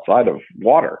outside of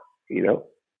water,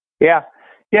 Yeah.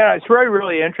 Yeah. It's really,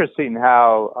 really interesting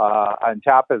how, on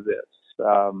top of this,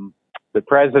 the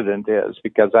president is,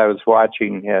 because I was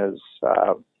watching his,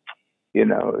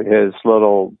 his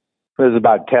little, it was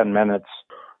about 10 minutes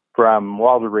from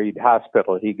Walter Reed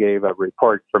Hospital. He gave a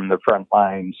report from the front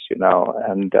lines,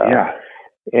 and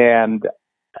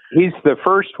he's the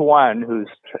first one who's,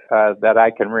 that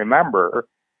I can remember,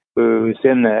 who's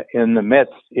in a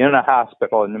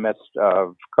hospital in the midst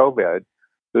of COVID,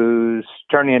 who's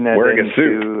turning it wearing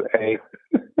into a suit.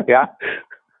 Yeah.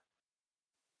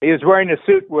 He was wearing a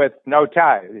suit with no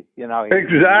tie.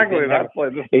 Exactly.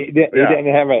 He didn't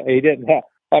have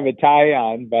a tie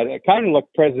on, but it kind of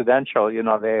looked presidential.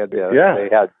 They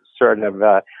had sort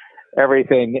of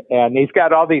everything, and he's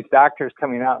got all these doctors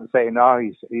coming out and saying, "No,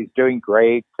 he's doing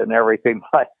great" and everything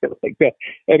like that.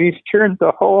 And he's turned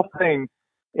the whole thing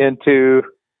into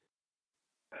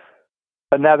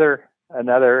another.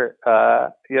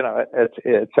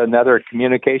 It's another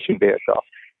communication vehicle.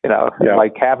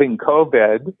 Like having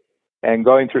COVID and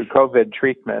going through COVID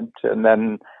treatment, and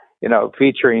then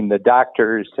featuring the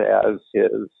doctors as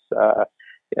his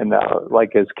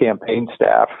like his campaign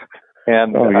staff,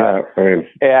 and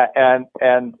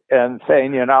and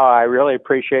saying, I really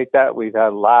appreciate that. We've had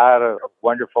a lot of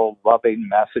wonderful, loving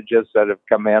messages that have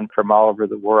come in from all over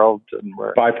the world, and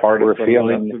we're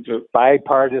feeling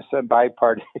bipartisan.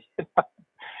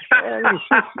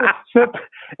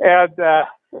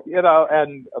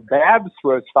 And Babs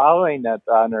was following it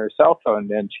on her cell phone,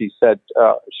 and she said,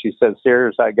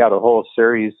 "Sears, I got a whole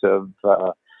series of,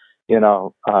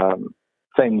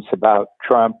 things about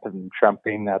Trump and Trump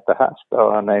being at the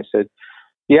hospital." And I said,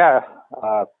 "Yeah.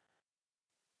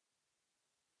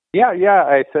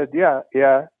 I said, yeah.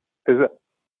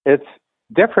 It's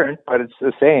different, but it's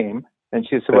the same." And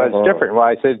she said, "Well, it's different." Well,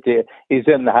 I said, "He's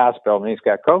in the hospital and he's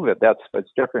got COVID. That's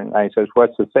what's different." And I said,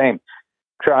 "What's the same?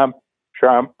 Trump.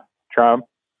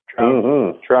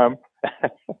 Mm-hmm. Trump."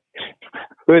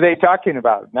 Who are they talking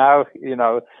about? Now,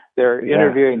 they're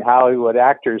interviewing Hollywood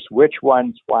actors, which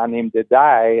ones want him to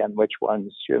die and which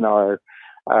ones, are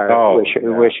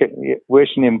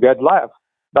wishing him good luck.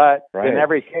 But in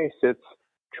every case, it's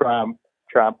Trump.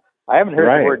 I haven't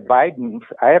heard the word Biden.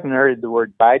 I haven't heard the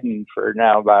word Biden for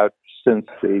now since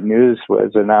the news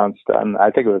was announced on,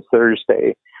 I think it was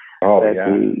Thursday.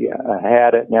 He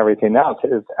had it and everything else. He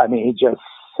just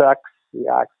sucks the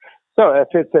ox. So if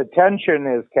it's attention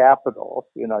is capital,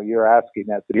 you're asking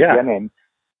at the beginning,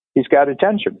 he's got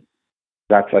attention.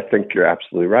 I think you're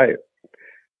absolutely right.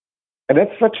 And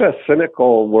it's such a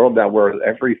cynical world now where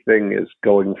everything is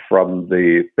going from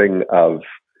the thing of,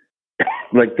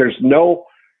 like, there's no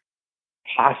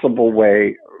possible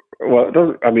way. Well,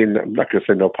 I'm not going to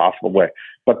say no possible way,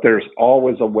 but there's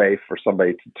always a way for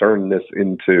somebody to turn this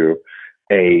into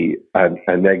a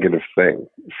negative thing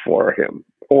for him,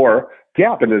 or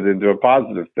spin it into a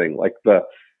positive thing. Like the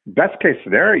best case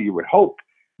scenario, you would hope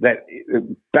that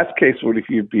best case would if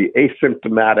you'd be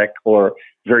asymptomatic or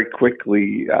very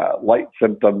quickly light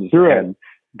symptoms and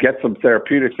get some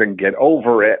therapeutics and get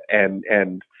over it and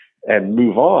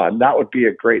move on. That would be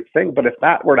a great thing. But if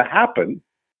that were to happen,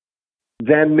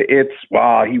 then it's,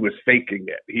 he was faking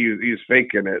it. He's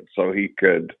faking it so he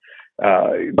could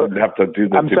didn't have to do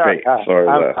the debates.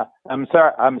 I'm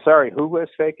sorry. Who was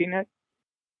faking it?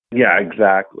 Yeah,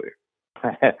 exactly.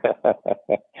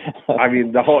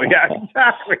 The whole,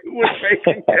 exactly. Who was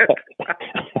faking it?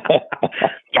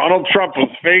 Donald Trump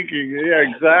was faking it. Yeah,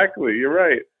 exactly. You're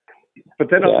right. But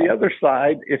then on the other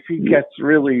side, if he gets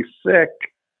really sick,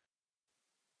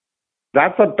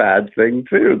 that's a bad thing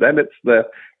too. Then it's the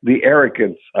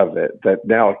arrogance of it that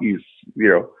now he's,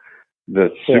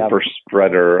 the super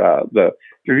spreader.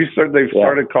 They've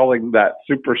started calling that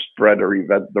super spreader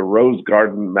event the Rose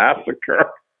Garden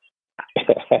Massacre. I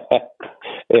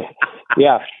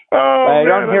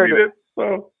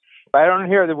don't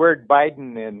hear the word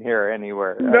Biden in here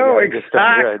anywhere. No,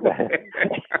 exactly.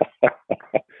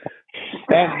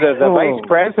 And the vice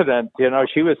president,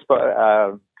 she was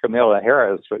Kamala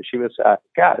Harris, but she was,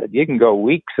 God, you can go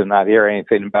weeks and not hear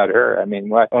anything about her.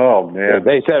 What? Oh, man.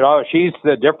 They said, she's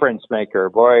the difference maker,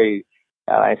 boy.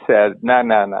 And I said,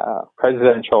 no.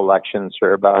 Presidential elections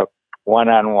are about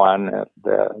one-on-one.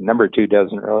 The number two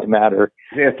doesn't really matter.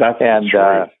 Yes, that's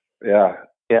true.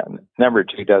 Number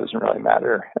two doesn't really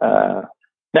matter.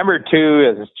 Number two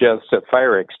is just a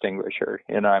fire extinguisher.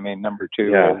 Number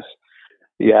two is,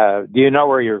 do you know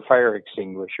where your fire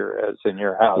extinguisher is in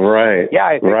your house? Right. Yeah,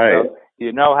 I think so. Do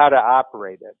you know how to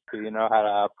operate it?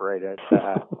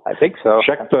 I think so.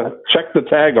 Check the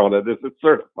tag on it. Is it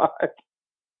certified?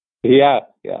 Yeah.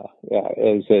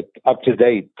 Is it up to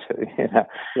date?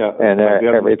 And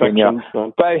everything.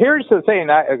 But here's the thing.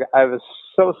 I was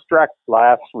so struck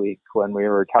last week when we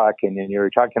were talking, and you were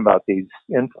talking about these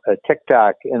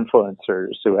TikTok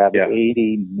influencers who have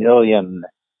 80 million.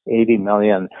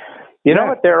 You know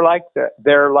what they're like?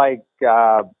 They're like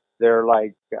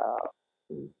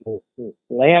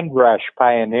land rush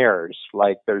pioneers.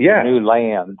 Like there's a new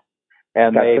land,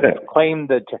 and they've claimed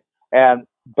that. And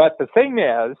but the thing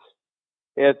is,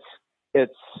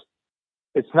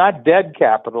 it's not dead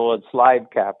capital, it's live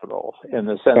capital in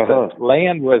the sense that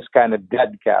land was kind of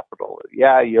dead capital.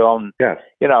 Yeah, you own,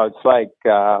 it's like,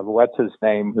 what's his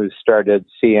name who started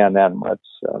CNN?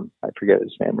 I forget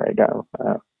his name right now.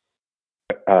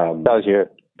 Tells you.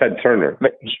 Ted Turner.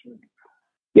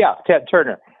 Yeah, Ted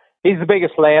Turner. He's the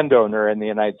biggest landowner in the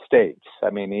United States. I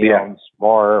mean, he owns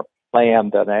more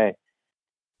land than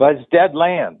but it's dead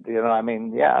land. You know, I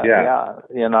mean, you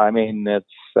know, I mean,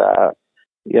 it's,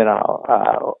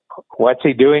 what's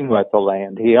he doing with the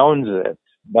land? He owns it,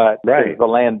 but is the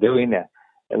land doing it?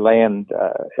 The land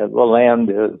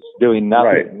is doing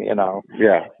nothing, you know.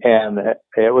 Yeah. And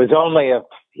it was only if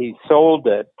he sold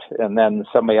it and then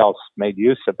somebody else made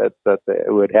use of it that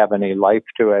it would have any life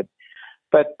to it.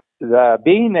 But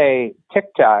being a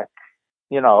TikTok,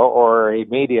 or a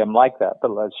medium like that,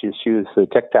 but let's just use the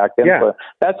TikTok input.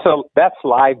 That's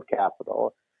live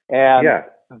capital. And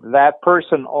that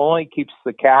person only keeps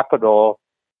the capital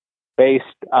based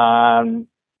on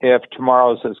if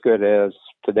tomorrow's as good as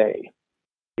today.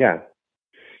 Yeah.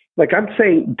 Like I'm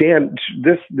saying, Dan,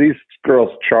 these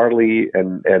girls, Charlie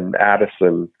and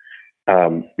Addison,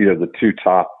 the two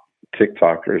top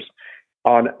TikTokers,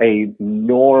 on a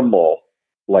normal,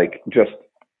 like just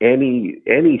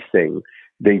anything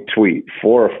they tweet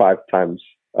 4 or 5 times,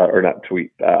 or not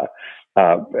tweet,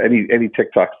 any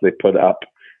TikToks they put up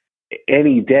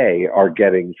any day are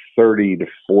getting 30 to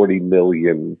 40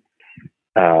 million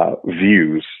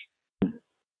views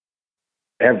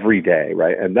every day,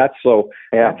 right? And that's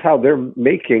how they're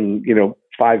making,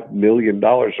 $5 million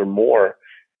or more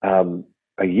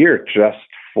a year just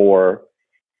for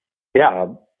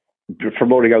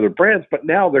promoting other brands. But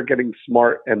now they're getting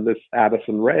smart, and this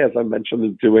Addison Rae, as I mentioned,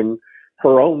 is doing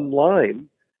her own line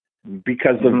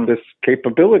because of this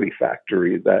capability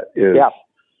factory that is,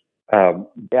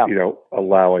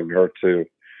 allowing her to,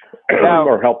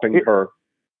 or helping her.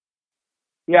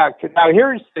 Yeah. Now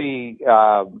here's the,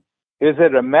 is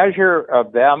it a measure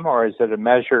of them or is it a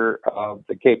measure of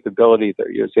the capability they're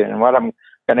using? And what I'm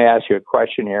going to ask you a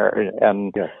question here,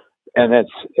 and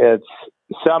it's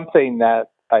something that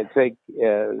I think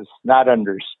is not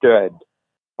understood,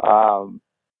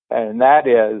 and that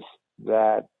is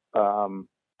that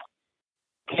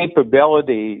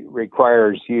capability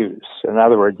requires use. In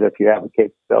other words, if you have a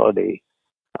capability,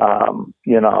 and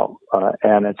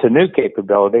it's a new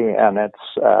capability, and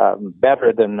it's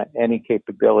better than any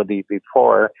capability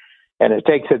before, and it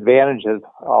takes advantage of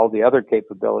all the other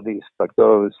capabilities, but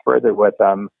goes further with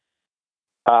them.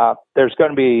 There's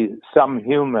going to be some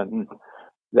human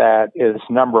that is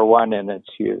number one in its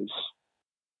use.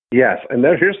 Yes, and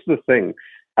here's the thing.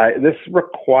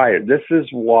 This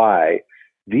is why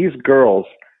these girls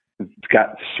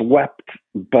got swept,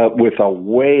 but with a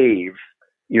wave,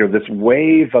 this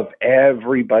wave of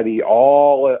everybody,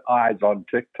 all eyes on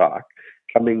TikTok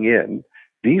coming in.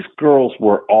 These girls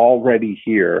were already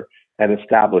here and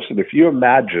established. And if you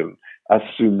imagine a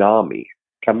tsunami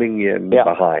coming in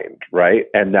behind, right?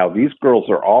 And now these girls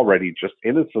are already just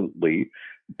innocently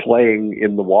playing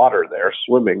in the water there,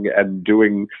 swimming and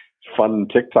doing fun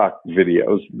TikTok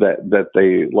videos that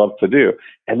they love to do.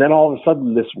 And then all of a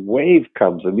sudden this wave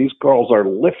comes and these girls are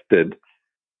lifted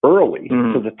early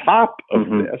to the top of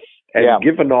this. And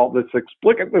given all this,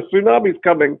 look at the tsunami's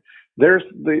coming. There's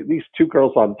these two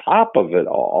girls on top of it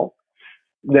all.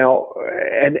 Now,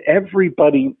 and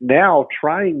everybody now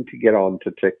trying to get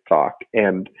onto TikTok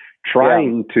and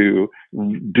trying to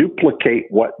duplicate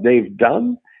what they've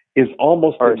done is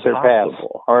almost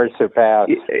impossible. Surpass.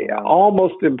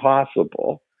 Almost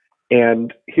impossible.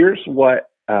 And here's what,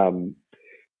 Gary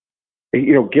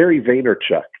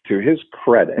Vaynerchuk, to his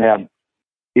credit,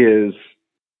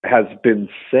 has been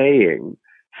saying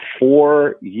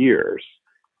for years,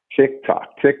 TikTok,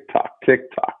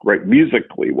 right?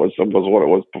 Musically was what it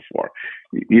was before.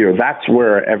 That's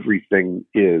where everything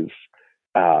is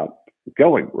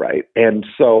going, right? And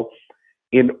so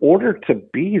in order to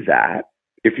be that,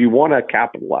 if you want to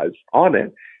capitalize on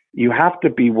it, you have to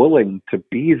be willing to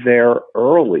be there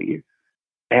early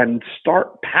and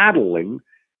start paddling,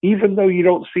 even though you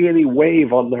don't see any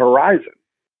wave on the horizon.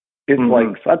 It's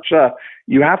like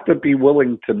you have to be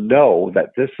willing to know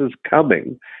that this is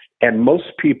coming. And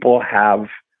most people have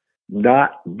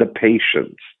not the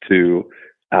patience to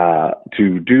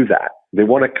do that. They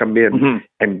want to come in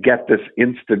and get this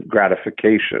instant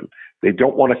gratification. They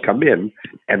don't want to come in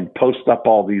and post up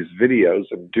all these videos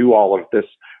and do all of this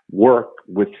work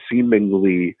with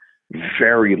seemingly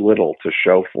very little to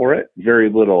show for it, very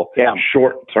little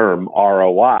short-term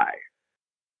ROI.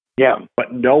 Yeah.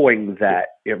 But knowing that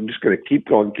I'm just going to keep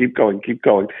going,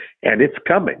 and it's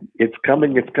coming.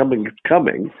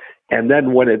 And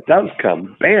then when it does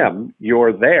come, bam,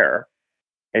 you're there,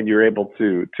 and you're able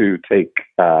to take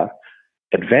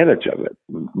advantage of it.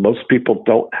 Most people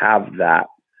don't have that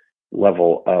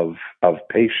level of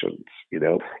patience,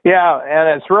 Yeah, and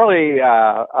it's really,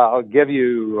 I'll give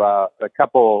you a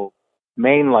couple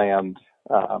mainland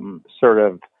sort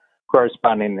of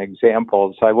corresponding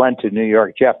examples. I went to New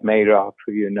York. Jeff Madoff,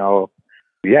 who is,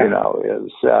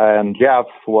 and Jeff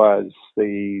was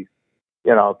the,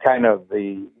 kind of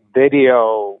the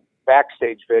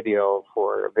backstage video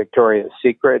for Victoria's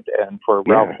Secret and for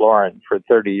Ralph Lauren for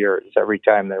 30 years. Every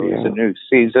time there was a new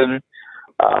season,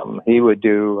 he would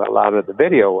do a lot of the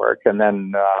video work. And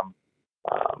then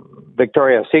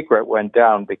Victoria's Secret went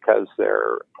down because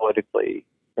they're politically,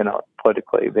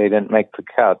 they didn't make the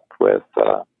cut with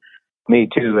Me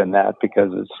Too and that,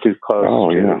 because it's too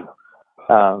close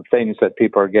to things that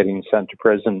people are getting sent to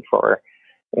prison for.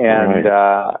 And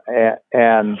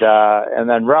and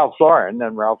then Ralph Lauren,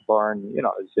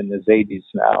 is in his 80s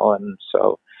now, and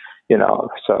so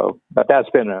but that's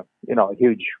been a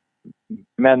huge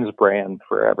men's brand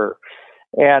forever.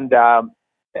 And I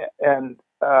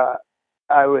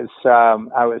was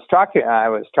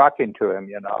talking to him,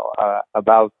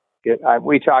 about it.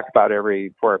 We talk about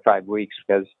every 4 or 5 weeks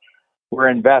because we're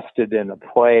invested in a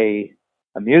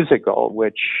musical,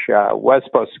 which was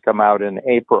supposed to come out in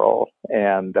April,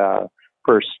 and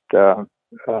first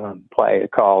play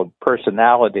called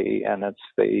Personality, and it's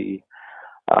the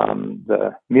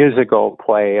musical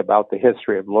play about the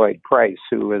history of Lloyd Price,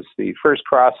 who was the first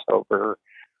crossover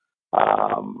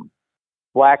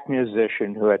black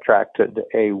musician who attracted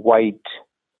a white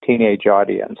teenage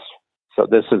audience. So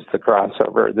this is the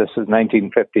crossover. This is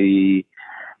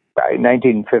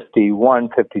 1951,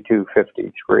 52,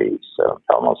 53. So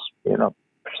almost,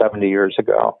 70 years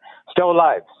ago. Still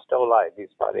alive. He's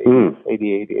about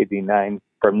 88, 89,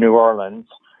 from New Orleans.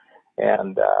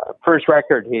 And first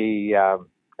record he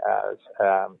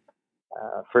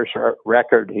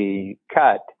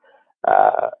cut,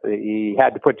 he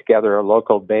had to put together a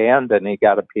local band, and he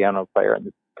got a piano player, and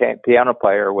the piano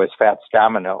player was Fats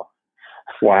Domino.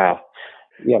 Wow.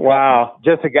 Yeah. Wow.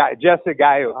 Just a guy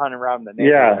who hung around the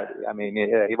neighborhood. Yeah. I mean,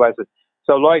 he wasn't.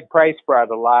 So Lloyd Price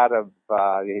brought a lot of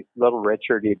Little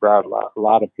Richard. He brought a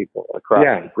lot of people across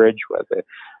the bridge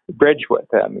with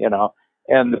him,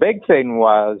 And the big thing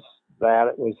was that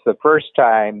it was the first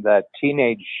time that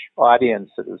teenage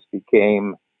audiences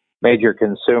became major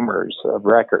consumers of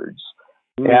records.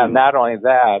 And not only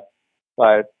that,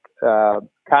 but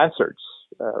concerts,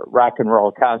 rock and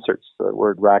roll concerts. The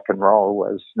word rock and roll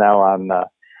was now on,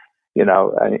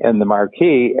 in the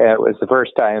marquee. It was the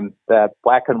first time that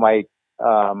black and white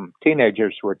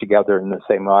teenagers were together in the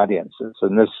same audiences.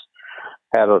 And this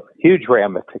had huge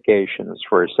ramifications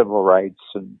for civil rights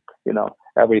and,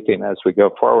 everything as we go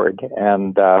forward.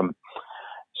 And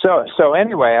so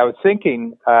anyway, I was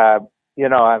thinking,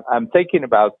 I'm thinking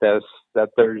about this, that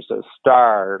there's a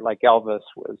star, like Elvis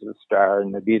was a star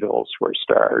and the Beatles were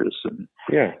stars, and,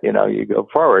 you go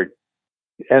forward.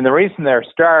 And the reason they're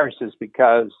stars is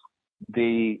because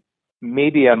the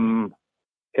medium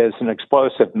is an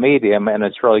explosive medium, and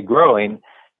it's really growing,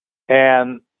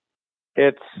 and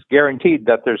it's guaranteed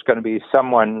that there's going to be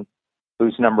someone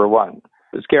who's number one.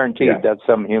 It's guaranteed that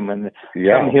some human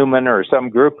or some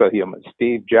group of humans,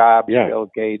 Steve Jobs, Bill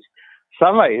Gates,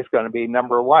 somebody is going to be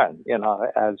number one,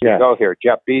 as we go here.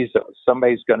 Jeff Bezos,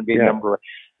 somebody's going to be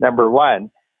number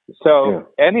one. So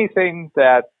anything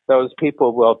that those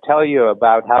people will tell you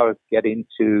about how it's getting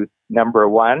to number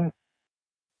one,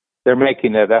 they're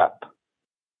making it up.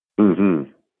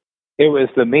 Mm-hmm. It was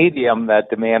the medium that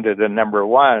demanded a number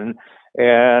one,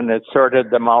 and it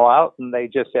sorted them all out, and they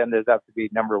just ended up to be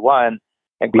number one.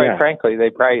 And quite frankly, they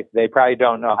probably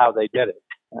don't know how they did it.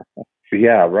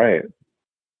 Yeah, right.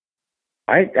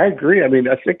 I agree. I mean,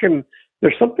 I think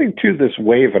there's something to this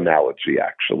wave analogy,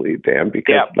 actually, Dan,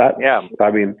 because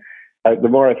I mean, the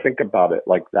more I think about it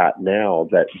like that now,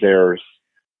 that there's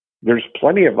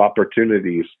plenty of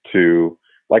opportunities to,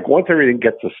 like, once everything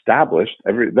gets established,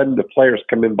 then the players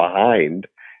come in behind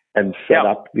and set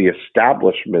up the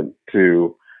establishment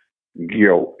to,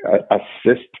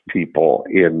 assist people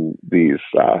in these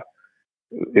things.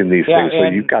 So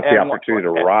you've got the opportunity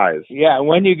to rise. Yeah,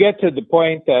 when you get to the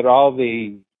point that all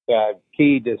the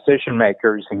key decision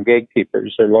makers and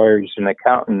gatekeepers are lawyers and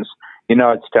accountants,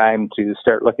 it's time to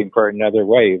start looking for another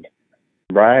wave.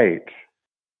 Right.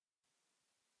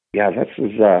 Yeah, this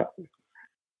is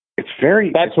it's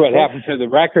very. That's what happened to the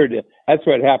record. That's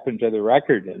what happened to the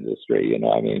record industry. You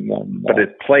know, I mean, but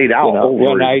it played out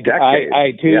over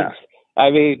decades. I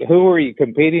mean, who were you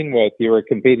competing with? You were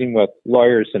competing with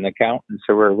lawyers and accountants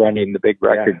who were running the big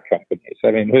record companies.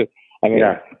 I mean,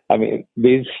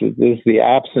 this is the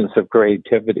absence of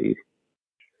creativity.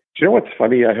 Do you know what's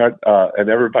funny? I heard, and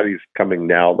everybody's coming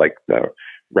now. Like the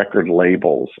record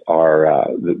labels are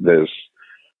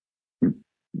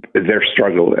their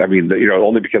struggle. I mean,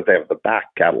 only because they have the back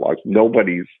catalogs.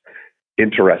 Nobody's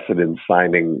interested in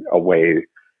signing away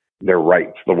their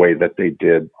rights the way that they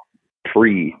did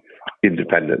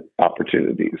pre-independent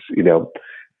opportunities.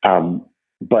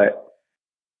 But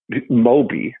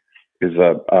Moby is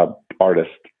a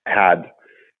artist, had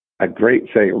a great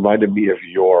saying, reminded me of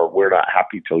your "We're not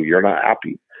happy till you're not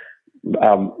happy"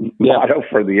 motto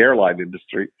for the airline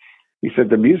industry. He said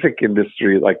the music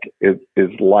industry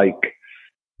is like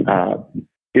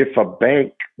if a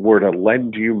bank were to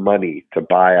lend you money to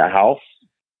buy a house,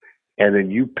 and then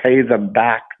you pay them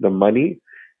back the money,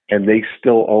 and they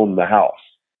still own the house.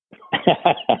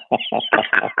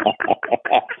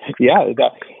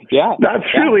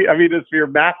 That's really. I mean, if your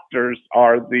masters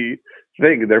are the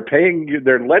thing, they're paying you,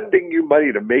 they're lending you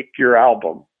money to make your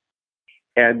album,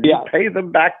 and you pay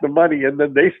them back the money, and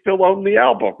then they still own the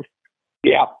album.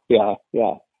 Yeah,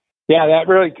 that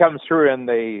really comes through in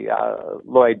the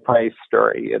Lloyd Price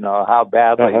story. How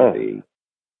badly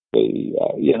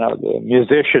the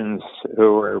musicians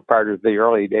who were part of the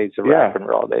early days of rock and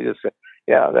roll, they just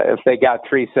if they got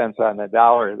 3 cents on the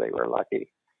dollar, they were lucky.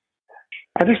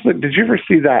 Did you ever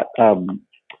see that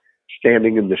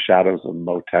Standing in the Shadows of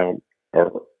Motown?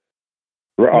 Or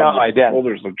no, I didn't.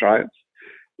 Shoulders of Giants.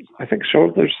 I think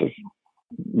Shoulders of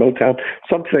Motown,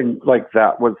 something like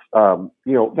that was.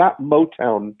 That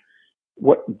Motown.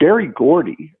 What Berry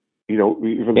Gordy,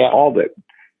 even called it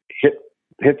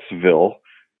Hitsville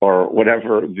or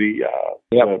whatever the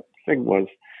thing was.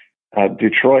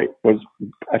 Detroit was.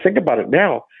 I think about it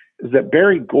now. Is that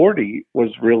Berry Gordy was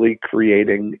really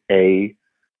creating a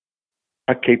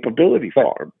capability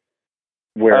farm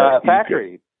where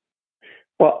factory.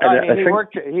 He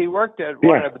worked at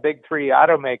one of the big three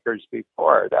automakers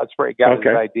before. That's where he got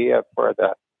his idea for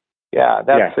the.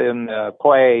 That's in the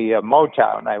play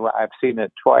Motown. I've seen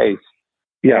it twice.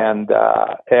 Yeah, and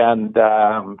that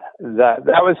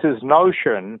was his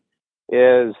notion.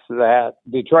 Is that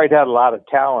Detroit had a lot of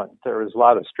talent. There was a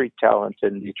lot of street talent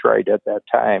in Detroit at that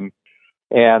time.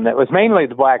 And it was mainly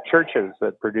the black churches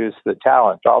that produced the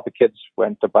talent. All the kids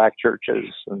went to black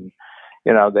churches and,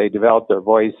 they developed their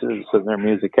voices and their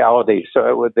musicality.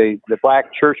 So the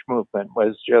black church movement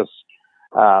was just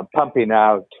pumping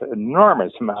out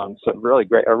enormous amounts of really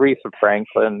great. Aretha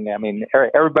Franklin, I mean,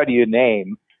 everybody you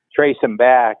name, trace them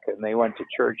back, and they went to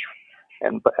church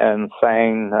and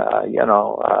sang,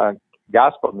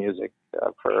 gospel music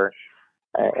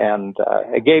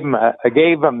it gave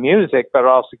him music, but it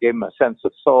also gave him a sense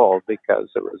of soul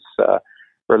because it was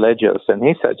religious. And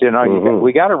he said,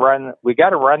 we got to run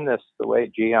this the way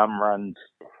GM runs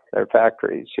their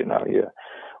factories.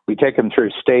 We take them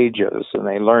through stages, and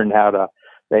they learn how to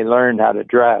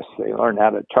dress, they learn how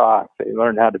to talk, they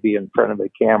learn how to be in front of the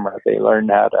camera, they learn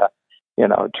how to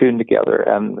tune together,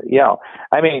 and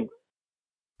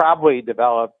probably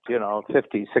developed,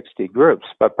 50, 60 groups,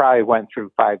 but probably went through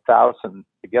 5,000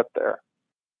 to get there.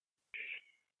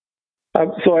 So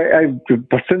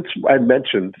since I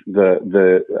mentioned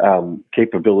the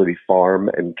capability farm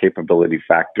and capability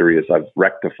factory, as I've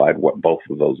rectified what both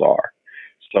of those are.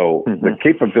 So the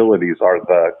capabilities are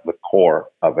the core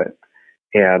of it,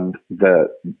 and the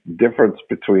difference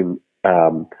between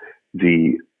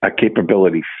a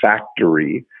capability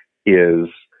factory is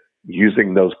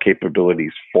using those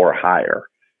capabilities for hire,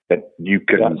 that you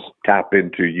can tap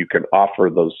into, you can offer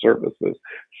those services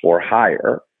for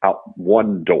hire out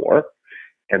one door,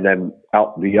 and then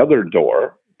out the other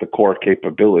door, the core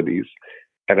capabilities.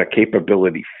 And a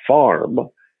capability farm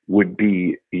would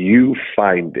be you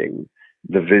finding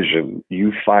the vision,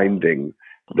 you finding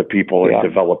the people and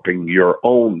developing your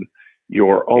own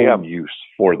use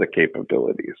for the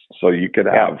capabilities. So you could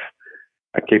have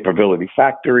a capability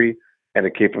factory and a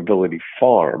capability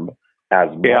farm as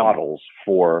models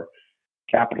for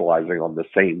capitalizing on the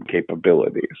same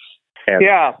capabilities. And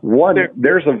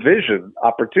there's a vision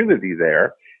opportunity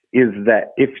there, is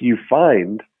that if you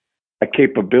find a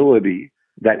capability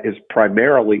that is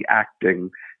primarily acting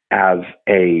as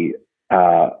a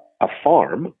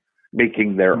farm,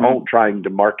 making their own, trying to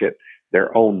market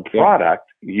their own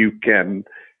product, you can,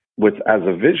 as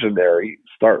a visionary,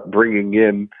 start bringing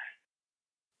in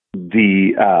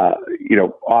the,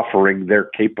 offering their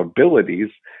capabilities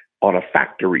on a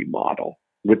factory model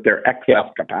with their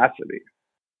excess capacity.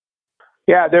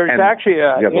 Yeah, there's And actually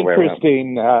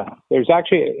there's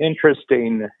actually an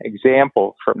interesting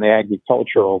example from the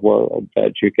agricultural world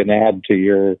that you can add to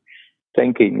your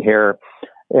thinking here.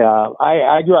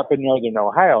 I grew up in northern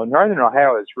Ohio. Northern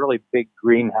Ohio is really big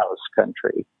greenhouse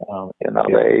country.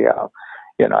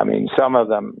 I mean, some of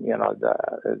them,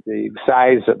 the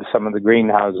size of some of the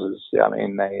greenhouses, I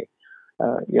mean,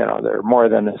 they're more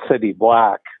than a city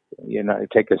block. You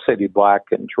take a city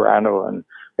block in Toronto and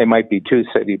they might be 2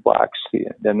 city blocks,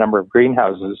 the number of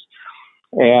greenhouses.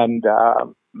 And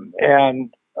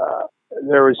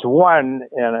there was one,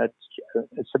 and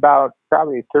it's about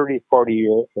probably 30,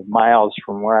 40 miles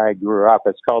from where I grew up.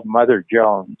 It's called Mother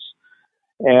Jones.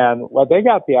 And what they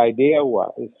got the idea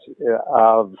was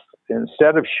of,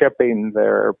 instead of shipping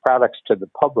their products to the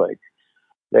public,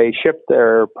 they shipped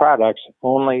their products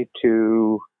only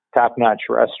to top-notch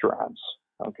restaurants.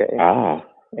 Okay. Ah.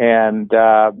 And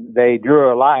they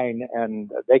drew a line,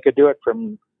 and they could do it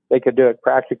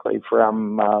practically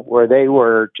from where they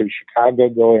were to Chicago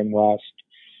going west.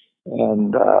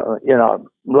 And a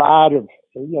lot of,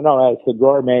 as the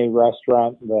gourmet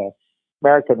restaurant, the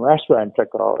American restaurant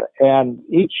took over, and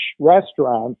each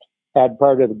restaurant had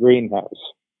part of the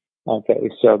greenhouse. Okay,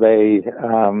 so they,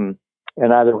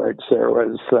 in other words, there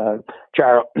was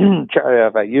Charlie.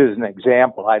 If I use an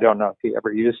example, I don't know if he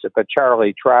ever used it, but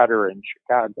Charlie Trotter in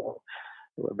Chicago,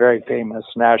 a very famous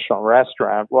national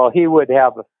restaurant. Well, he would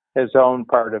have his own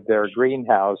part of their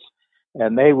greenhouse,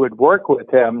 and they would work with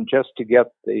him just to get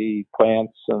the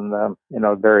plants and the,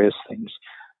 various things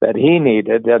that he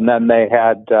needed. And then they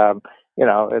had,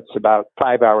 it's about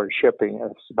 5 hours shipping.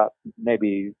 It's about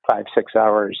maybe 5-6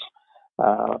 hours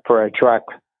for a truck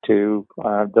to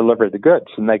deliver the goods,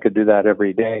 and they could do that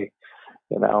every day.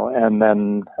 And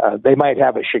then they might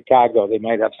have they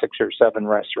might have 6 or 7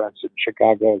 restaurants in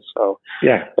Chicago. So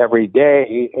every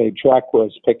day a truck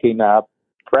was picking up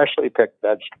freshly picked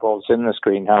vegetables in this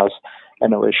greenhouse,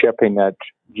 and it was shipping it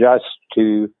just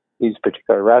to these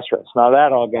particular restaurants. Now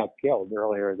that all got killed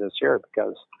earlier this year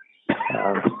because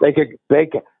they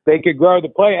could grow the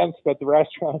plants, but the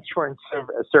restaurants weren't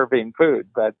serving food.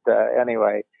 But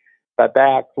anyway. But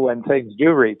back when things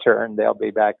do return, they'll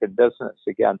be back in business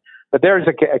again. But there's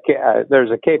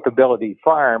a capability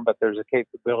farm, but there's a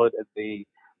capability. The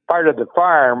part of the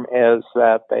farm is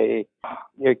that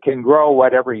you can grow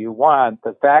whatever you want.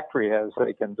 The factory is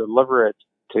they can deliver it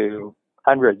to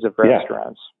hundreds of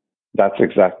restaurants. That's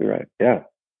exactly right. Yeah,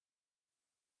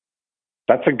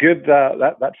 that's a good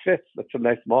that fits. That's a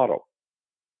nice model.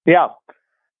 Yeah.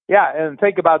 Yeah, and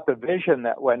think about the vision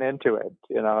that went into it.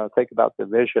 Think about the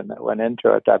vision that went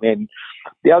into it. I mean,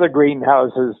 the other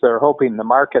greenhouses, they're hoping the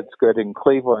market's good in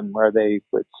Cleveland where they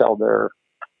would sell their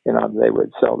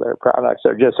products.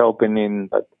 They're just opening,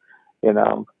 but,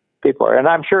 people are, and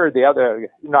I'm sure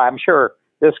I'm sure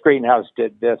this greenhouse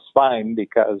did this fine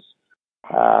because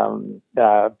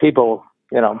people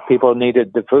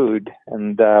needed the food,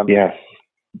 and yes.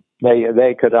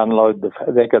 They could unload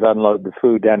the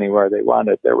food anywhere they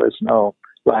wanted. There was no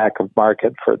lack of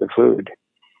market for the food.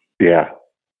 Yeah.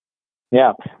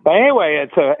 Yeah. But anyway,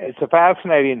 it's a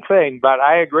fascinating thing. But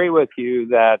I agree with you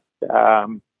that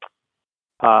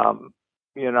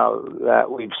that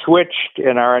we've switched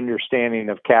in our understanding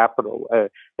of capital.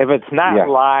 If it's not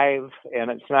live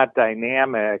and it's not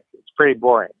dynamic, it's pretty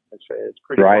boring. It's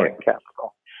pretty boring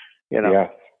capital. Yeah.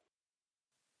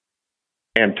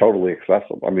 And totally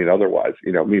accessible. I mean, otherwise,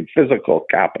 physical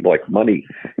capital, like money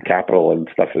capital and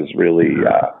stuff is really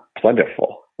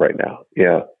plentiful right now.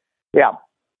 Yeah. Yeah.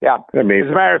 Yeah. Amazing.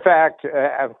 As a matter of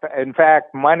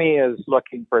fact, money is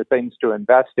looking for things to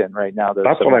invest in right now.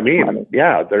 That's what I mean. Money.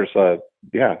 Yeah. There's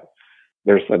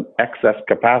an excess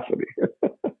capacity.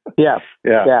 Yeah.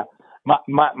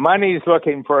 Money's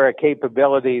looking for a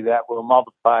capability that will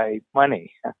multiply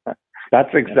money.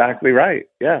 That's exactly right.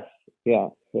 Yes. Yeah.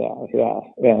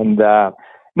 And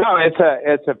no,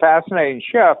 it's a fascinating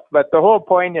shift, but the whole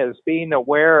point is being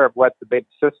aware of what the big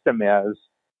system is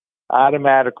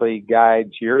automatically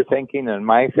guides your thinking and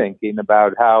my thinking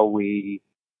about how we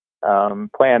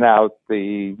plan out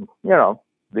the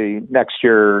next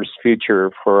year's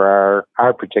future for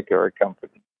our particular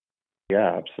company.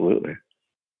 Yeah, absolutely.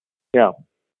 Yeah.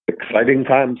 Exciting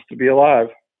times to be alive.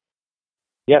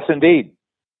 Yes, indeed.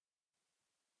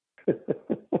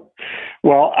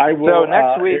 Well, I will. So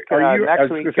next week,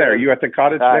 are you at the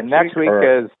cottage next week?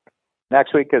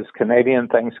 Next week is Canadian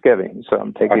Thanksgiving, so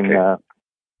I'm taking the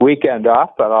weekend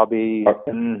off, but I'll be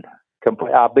in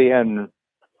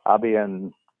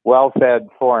well-fed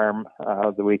form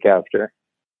the week after.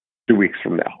 2 weeks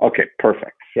from now. Okay,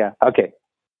 perfect. Yeah. Okay.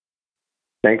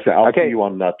 Thanks. I'll Okay. see you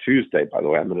on Tuesday, by the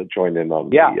way. I'm going to join in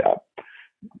on Yeah. the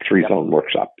 3-zone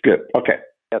workshop. Good. Okay.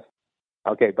 Yes.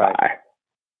 Okay, bye. Bye.